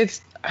 I think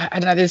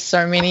there's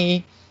so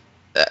many.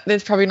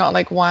 There's probably not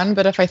like one,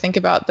 but if I think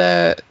about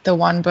the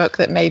one book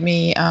that made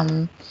me,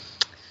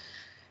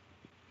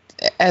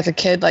 as a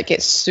kid, like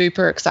get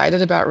super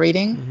excited about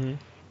reading.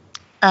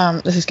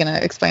 This is going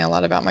to explain a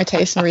lot about my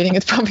taste in reading.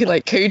 It's probably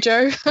like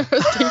Cujo,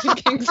 Stephen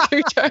King's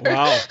Cujo.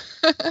 Wow.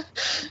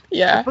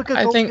 Yeah,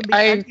 I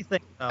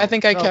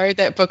think I carried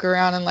that book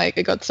around and like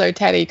it got so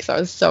tatty because I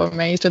was so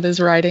amazed with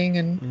his writing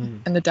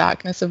and the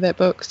darkness of that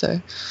book.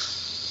 So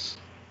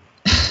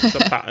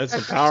it's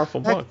a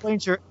powerful book. That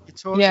explains your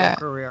editorial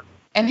career.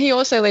 And he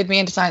also led me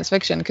into science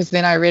fiction because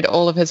then I read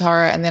all of his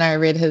horror and then I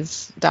read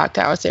his Dark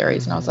Tower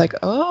series and I was like,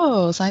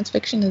 oh, science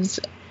fiction is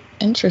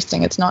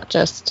interesting. It's not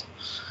just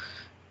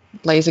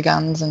laser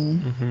guns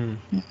and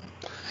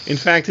in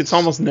fact, it's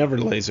almost never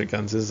laser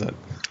guns, is it?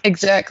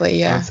 Exactly,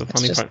 yeah. That's the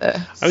funny part.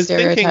 I was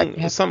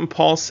thinking something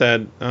Paul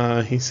said.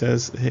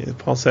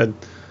 Paul said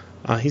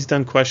he's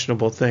done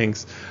questionable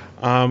things.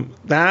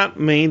 That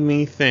made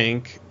me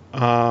think.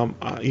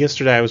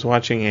 Yesterday I was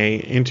watching a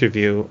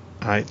interview.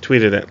 I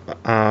tweeted it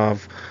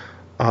of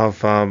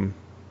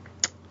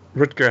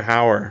Rutger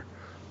Hauer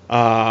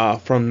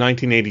from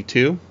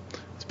 1982.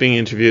 He's being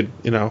interviewed,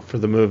 for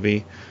the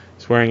movie.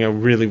 He's wearing a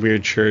really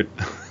weird shirt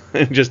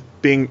and just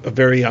being a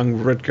very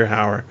young Rutger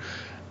Hauer.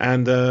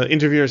 And the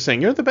interviewer is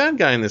saying, "You're the bad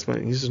guy in this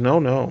movie." He says,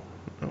 No.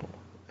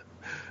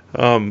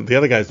 The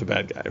other guy's the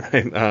bad guy,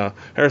 right?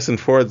 Harrison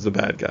Ford's the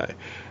bad guy.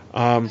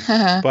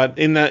 But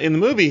in the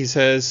movie, he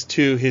says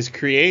to his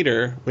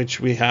creator,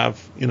 which we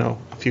have, a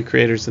few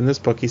creators in this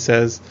book, he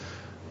says,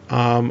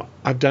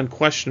 "I've done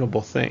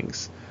questionable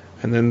things."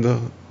 And then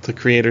the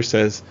creator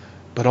says,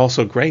 "But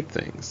also great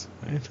things."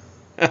 Right?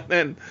 And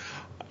then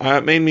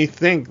it made me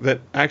think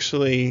that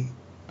actually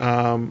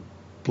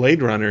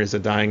Blade Runner is a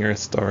Dying Earth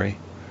story.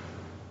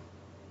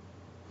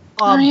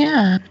 Oh,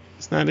 yeah.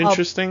 Isn't that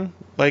interesting?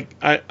 Like,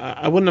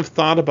 I wouldn't have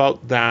thought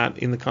about that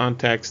in the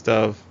context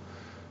of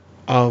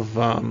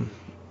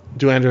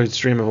Do Androids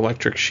Dream of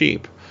Electric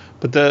Sheep?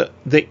 But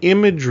the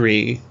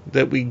imagery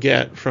that we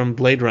get from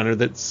Blade Runner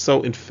that's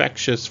so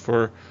infectious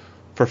for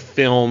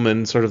film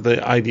and sort of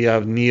the idea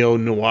of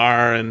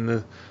neo-noir and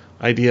the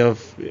idea of,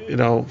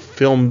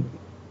 film,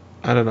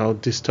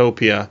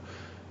 dystopia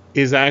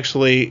is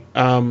actually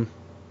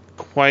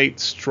quite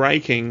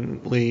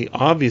strikingly,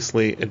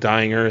 obviously, a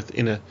Dying Earth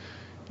in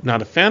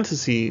not a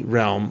fantasy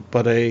realm,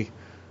 but a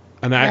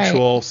an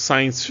actual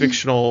science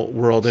fictional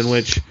world in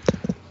which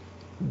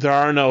there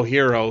are no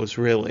heroes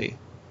really,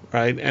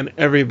 right? And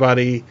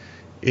everybody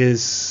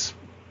is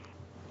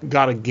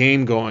got a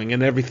game going,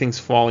 and everything's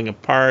falling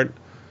apart,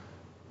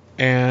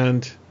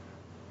 and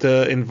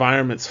the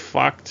environment's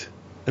fucked,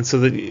 and so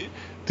the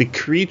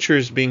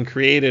creatures being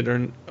created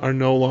are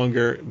no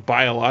longer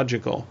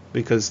biological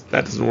because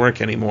that doesn't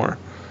work anymore.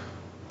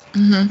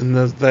 Mm-hmm.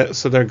 And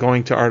so they're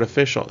going to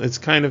artificial. It's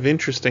kind of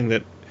interesting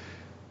that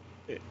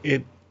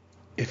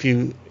if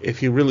you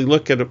really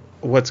look at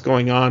what's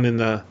going on in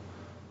the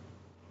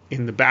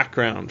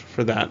background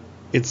for that,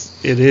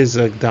 it is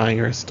a dying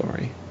Earth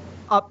story.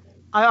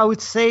 I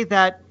would say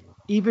that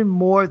even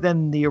more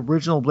than the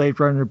original Blade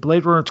Runner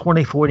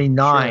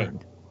 2049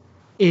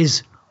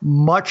 is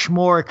much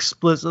more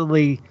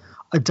explicitly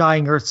a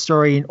dying Earth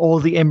story, and all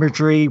the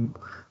imagery,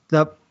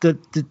 the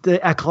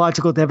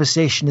ecological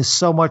devastation is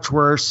so much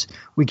worse.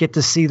 We get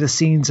to see the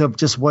scenes of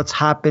just what's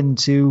happened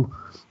to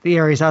the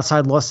areas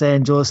outside Los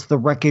Angeles, the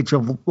wreckage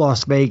of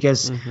Las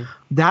Vegas. Mm-hmm.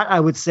 That I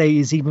would say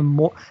is even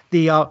more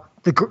the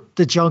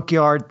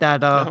junkyard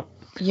that our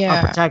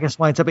protagonist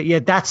winds up at. Yeah,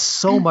 that's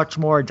so much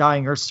more a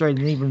dying Earth story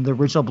than even the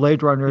original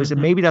Blade Runners, mm-hmm.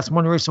 and maybe that's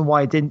one reason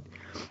why it didn't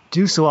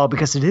do so well,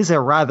 because it is a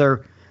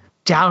rather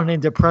down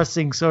and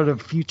depressing sort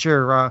of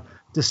future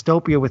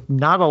dystopia with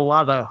not a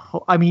lot of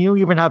hope. I mean, you don't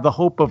even have the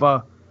hope of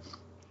a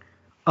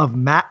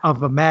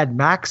Mad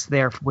Max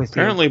there with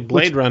apparently you,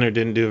 Blade Runner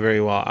didn't do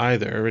very well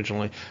either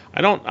originally.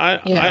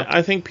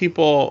 I think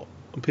people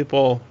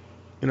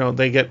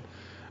they get. I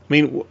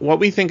mean, what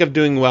we think of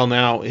doing well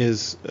now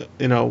is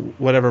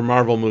whatever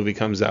Marvel movie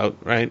comes out,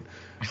 right?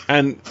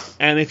 And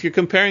if you're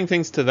comparing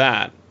things to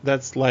that,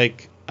 that's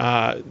like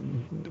I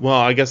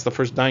guess the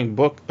first Dying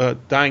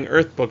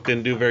Earth book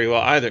didn't do very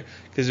well either,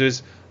 because it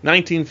was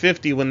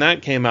 1950 when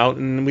that came out,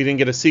 and we didn't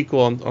get a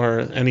sequel or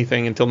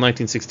anything until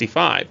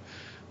 1965.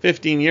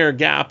 15-year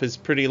gap is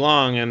pretty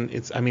long, and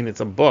it's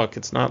a book.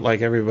 It's not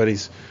like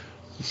everybody's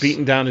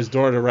beating down his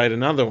door to write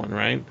another one,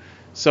 right?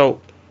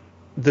 So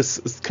this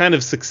kind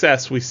of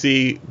success we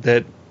see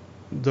that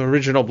the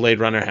original Blade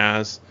Runner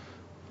has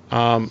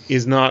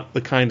is not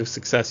the kind of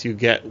success you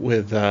get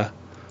with all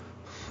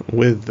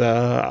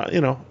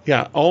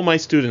my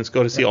students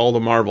go to see all the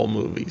Marvel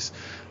movies.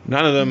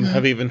 None of them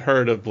have even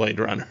heard of Blade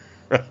Runner,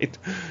 right?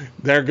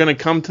 They're going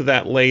to come to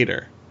that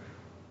later.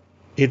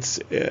 It's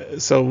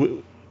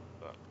so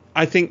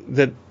I think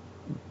that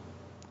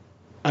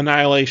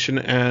Annihilation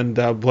and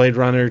Blade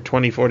Runner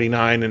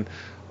 2049 and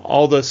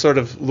all the sort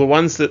of the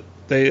ones that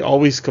they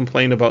always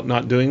complain about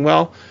not doing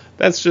well,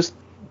 that's just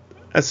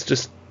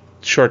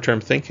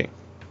short-term thinking.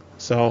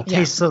 So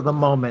taste of the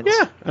moment.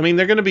 Yeah, I mean,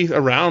 they're going to be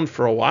around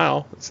for a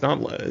while. It's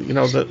not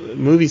the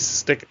movies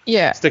stick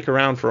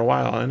around for a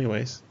while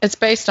anyways. It's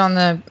based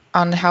on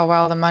how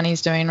well the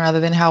money's doing rather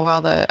than how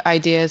well the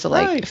ideas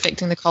are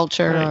affecting the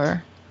culture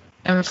or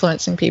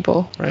influencing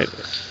people. Right.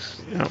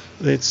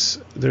 There's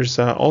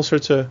all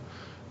sorts of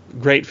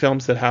great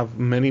films that have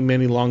many,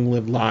 many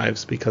long-lived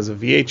lives because of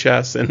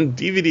VHS and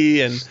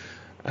DVD,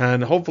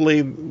 and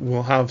hopefully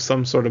we'll have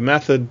some sort of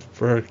method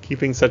for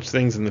keeping such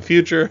things in the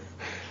future.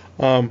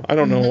 I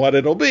don't know what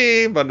it'll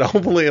be, but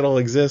hopefully it'll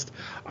exist.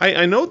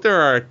 I note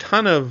there are a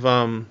ton of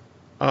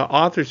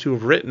authors who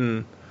have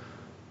written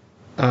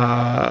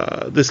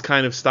this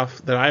kind of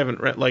stuff that I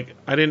haven't read. Like,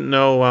 I didn't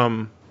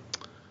know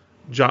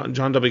John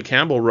W.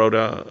 Campbell wrote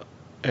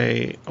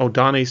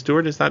Donnie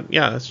Stewart, is that?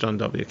 Yeah, that's John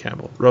W.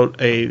 Campbell. Wrote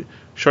a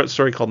short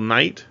story called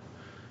Night.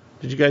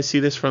 Did you guys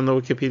see this from the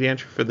Wikipedia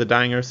entry for the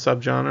Dying Earth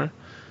subgenre?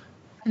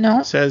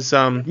 No. It says,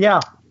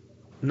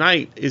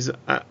 Night is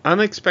an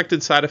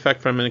unexpected side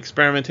effect from an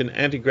experiment in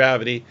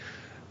anti-gravity,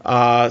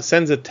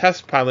 sends a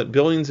test pilot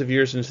billions of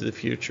years into the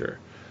future.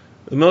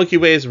 The Milky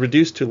Way is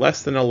reduced to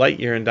less than a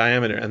light year in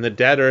diameter, and the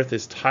dead Earth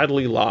is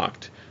tidally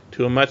locked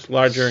to a much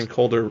larger and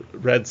colder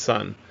red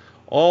sun.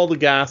 All the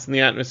gas in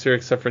the atmosphere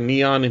except for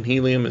neon and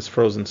helium is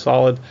frozen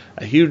solid.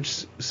 A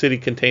huge city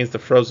contains the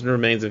frozen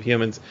remains of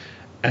humans,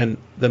 and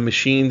the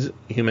machines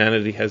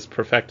humanity has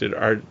perfected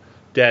are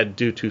dead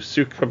due to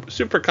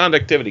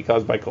superconductivity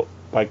caused by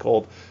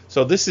cold.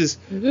 So this is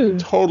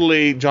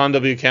totally John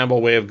W.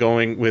 Campbell way of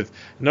going with.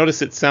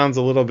 Notice it sounds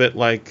a little bit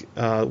like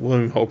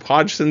William Hope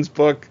Hodgson's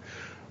book,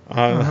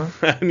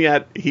 and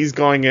yet he's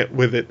going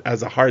with it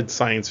as a hard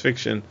science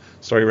fiction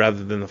story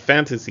rather than the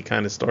fantasy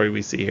kind of story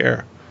we see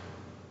here.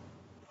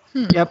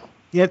 Yep.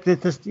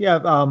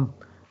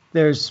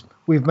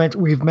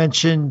 We've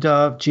mentioned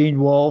Gene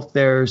Wolfe.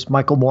 There's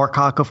Michael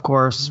Moorcock, of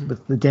course,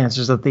 with The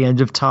Dancers at the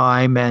End of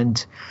Time,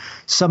 and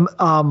some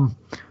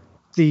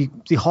the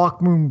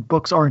Hawk Moon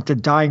books aren't a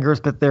dying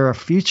Earth, but they're a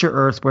future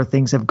Earth where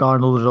things have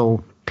gone a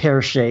little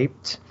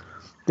pear-shaped.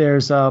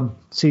 There's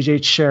C.J.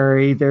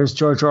 Cherryh. There's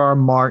George R.R.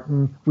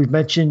 Martin. We've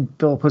mentioned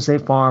Philip Jose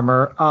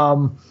Farmer.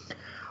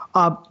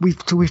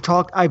 We've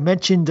talked. I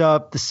mentioned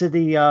The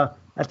City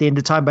at the End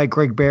of Time by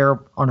Greg Bear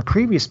on a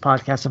previous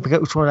podcast. I forget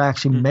which one I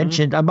actually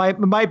mentioned. It might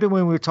have been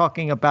when we were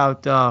talking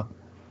about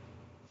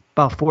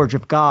Forge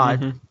of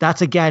God.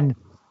 That's again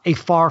a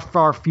far,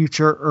 far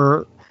future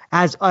Earth,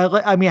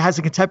 it has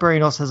a contemporary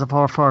and also has a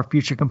far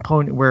future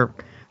component where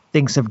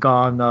things have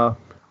gone a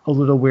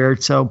little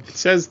weird. So it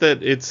says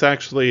that it's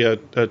actually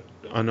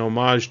an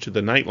homage to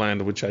the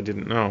Nightland, which I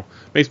didn't know.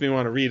 Makes me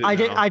want to read it.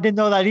 I didn't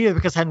know that either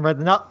because I hadn't read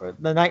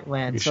the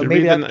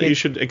Nightland. You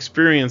should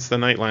experience the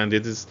Nightland.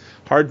 It is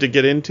hard to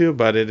get into,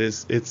 but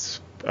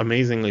it's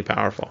amazingly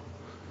powerful.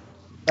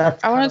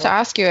 I wanted to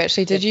ask you,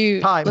 actually, did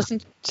you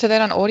listen to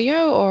that on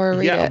audio or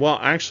read it? Yeah, well,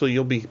 actually,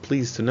 you'll be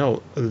pleased to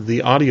know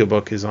the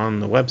audiobook is on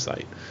the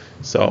website.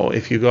 So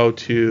if you go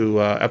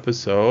to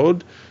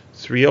episode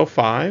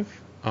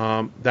 305,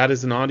 that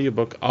is an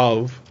audiobook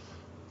of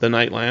the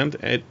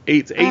Nightland.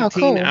 It's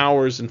 18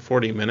 hours and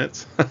 40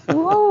 minutes,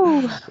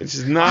 which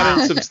is not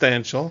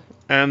insubstantial.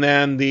 And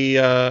then the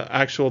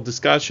actual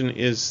discussion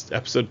is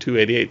episode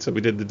 288. So we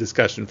did the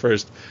discussion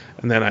first,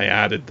 and then I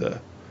added the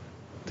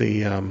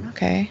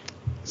okay.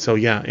 So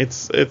yeah,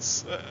 it's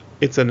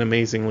an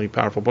amazingly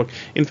powerful book.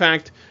 In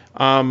fact,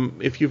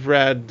 if you've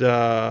read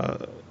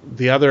the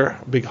other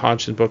big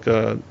Hodgson book,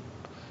 The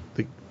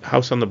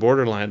House on the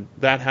Borderland,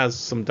 that has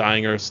some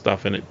Dying Earth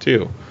stuff in it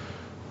too.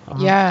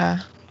 Yeah.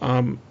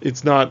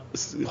 It's not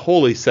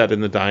wholly set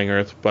in the Dying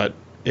Earth, but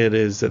it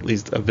is at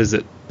least a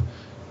visit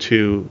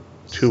to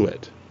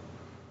it,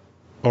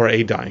 or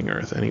a Dying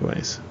Earth,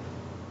 anyways.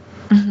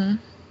 Mm-hmm.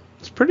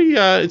 It's pretty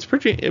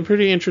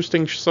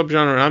interesting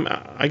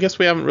subgenre. I guess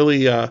we haven't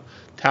really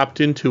tapped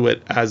into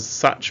it as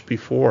such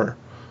before,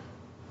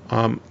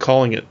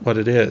 calling it what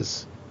it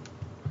is.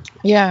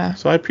 Yeah.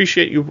 So I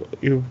appreciate you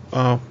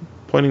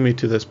pointing me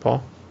to this,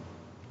 Paul.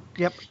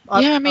 Yep.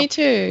 Yeah, me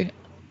too.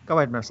 Go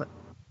ahead, Marissa.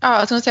 Oh,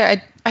 I was going to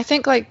say, I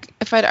think like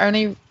if I'd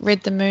only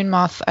read The Moon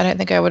Moth, I don't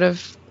think I would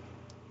have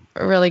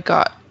really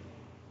got.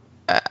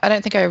 I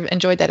don't think I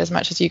enjoyed that as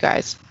much as you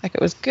guys. Like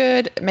it was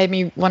good. It made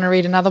me want to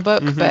read another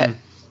book, but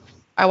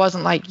I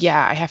wasn't like,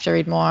 yeah, I have to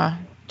read more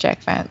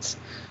Jack Vance.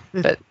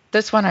 But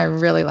this one I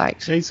really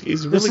liked. He's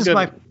really good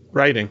at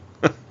writing.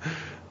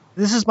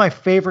 This is my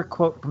favorite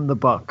quote from the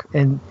book,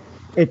 and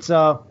it's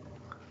when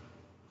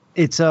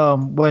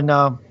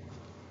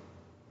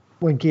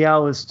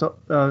Gial is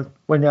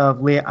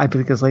Leah, I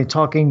think it's like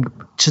talking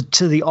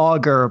to the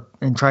augur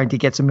and trying to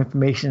get some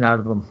information out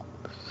of him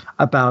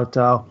about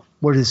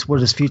what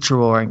is future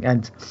warring.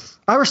 And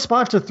I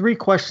respond to 3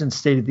 questions,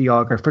 stated the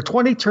augur. For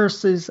 20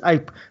 terses,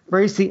 I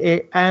phrase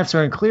the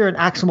answer in clear and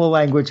actionable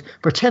language.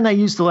 For 10, I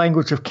use the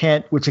language of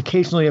cant, which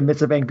occasionally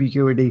admits of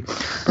ambiguity.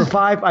 For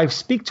 5, I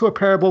speak to a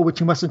parable, which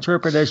you must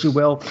interpret as you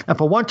will. And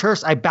for 1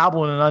 terse, I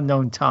babble in an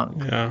unknown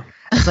tongue. Yeah.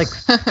 It's like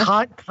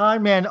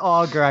con man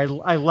augur.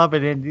 I love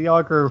it. And the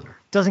augur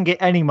doesn't get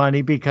any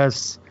money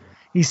because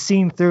he's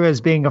seen through as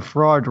being a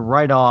fraud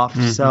right off.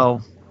 Mm-hmm. So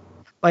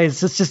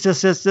it's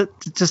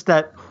just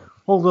that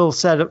whole little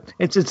setup.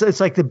 It's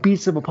like the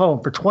beats of a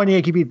poem. For 20, I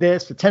give you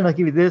this. For 10, I'll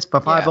give you this.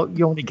 For 5,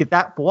 you only get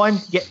that. For 1,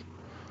 you get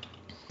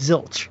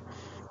zilch.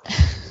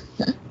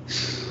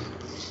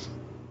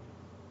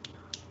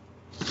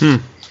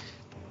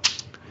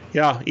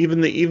 Yeah,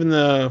 even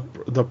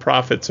the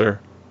prophets are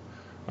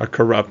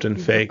corrupt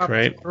and fake,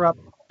 right? Corrupt.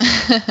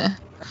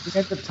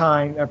 At the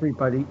time,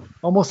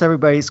 almost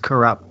everybody's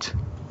corrupt.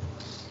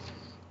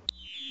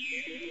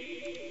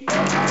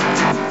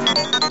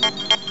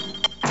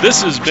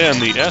 This has been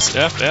the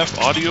SFF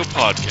Audio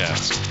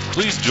Podcast.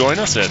 Please join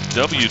us at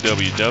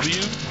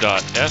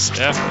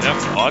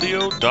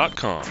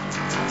www.sffaudio.com.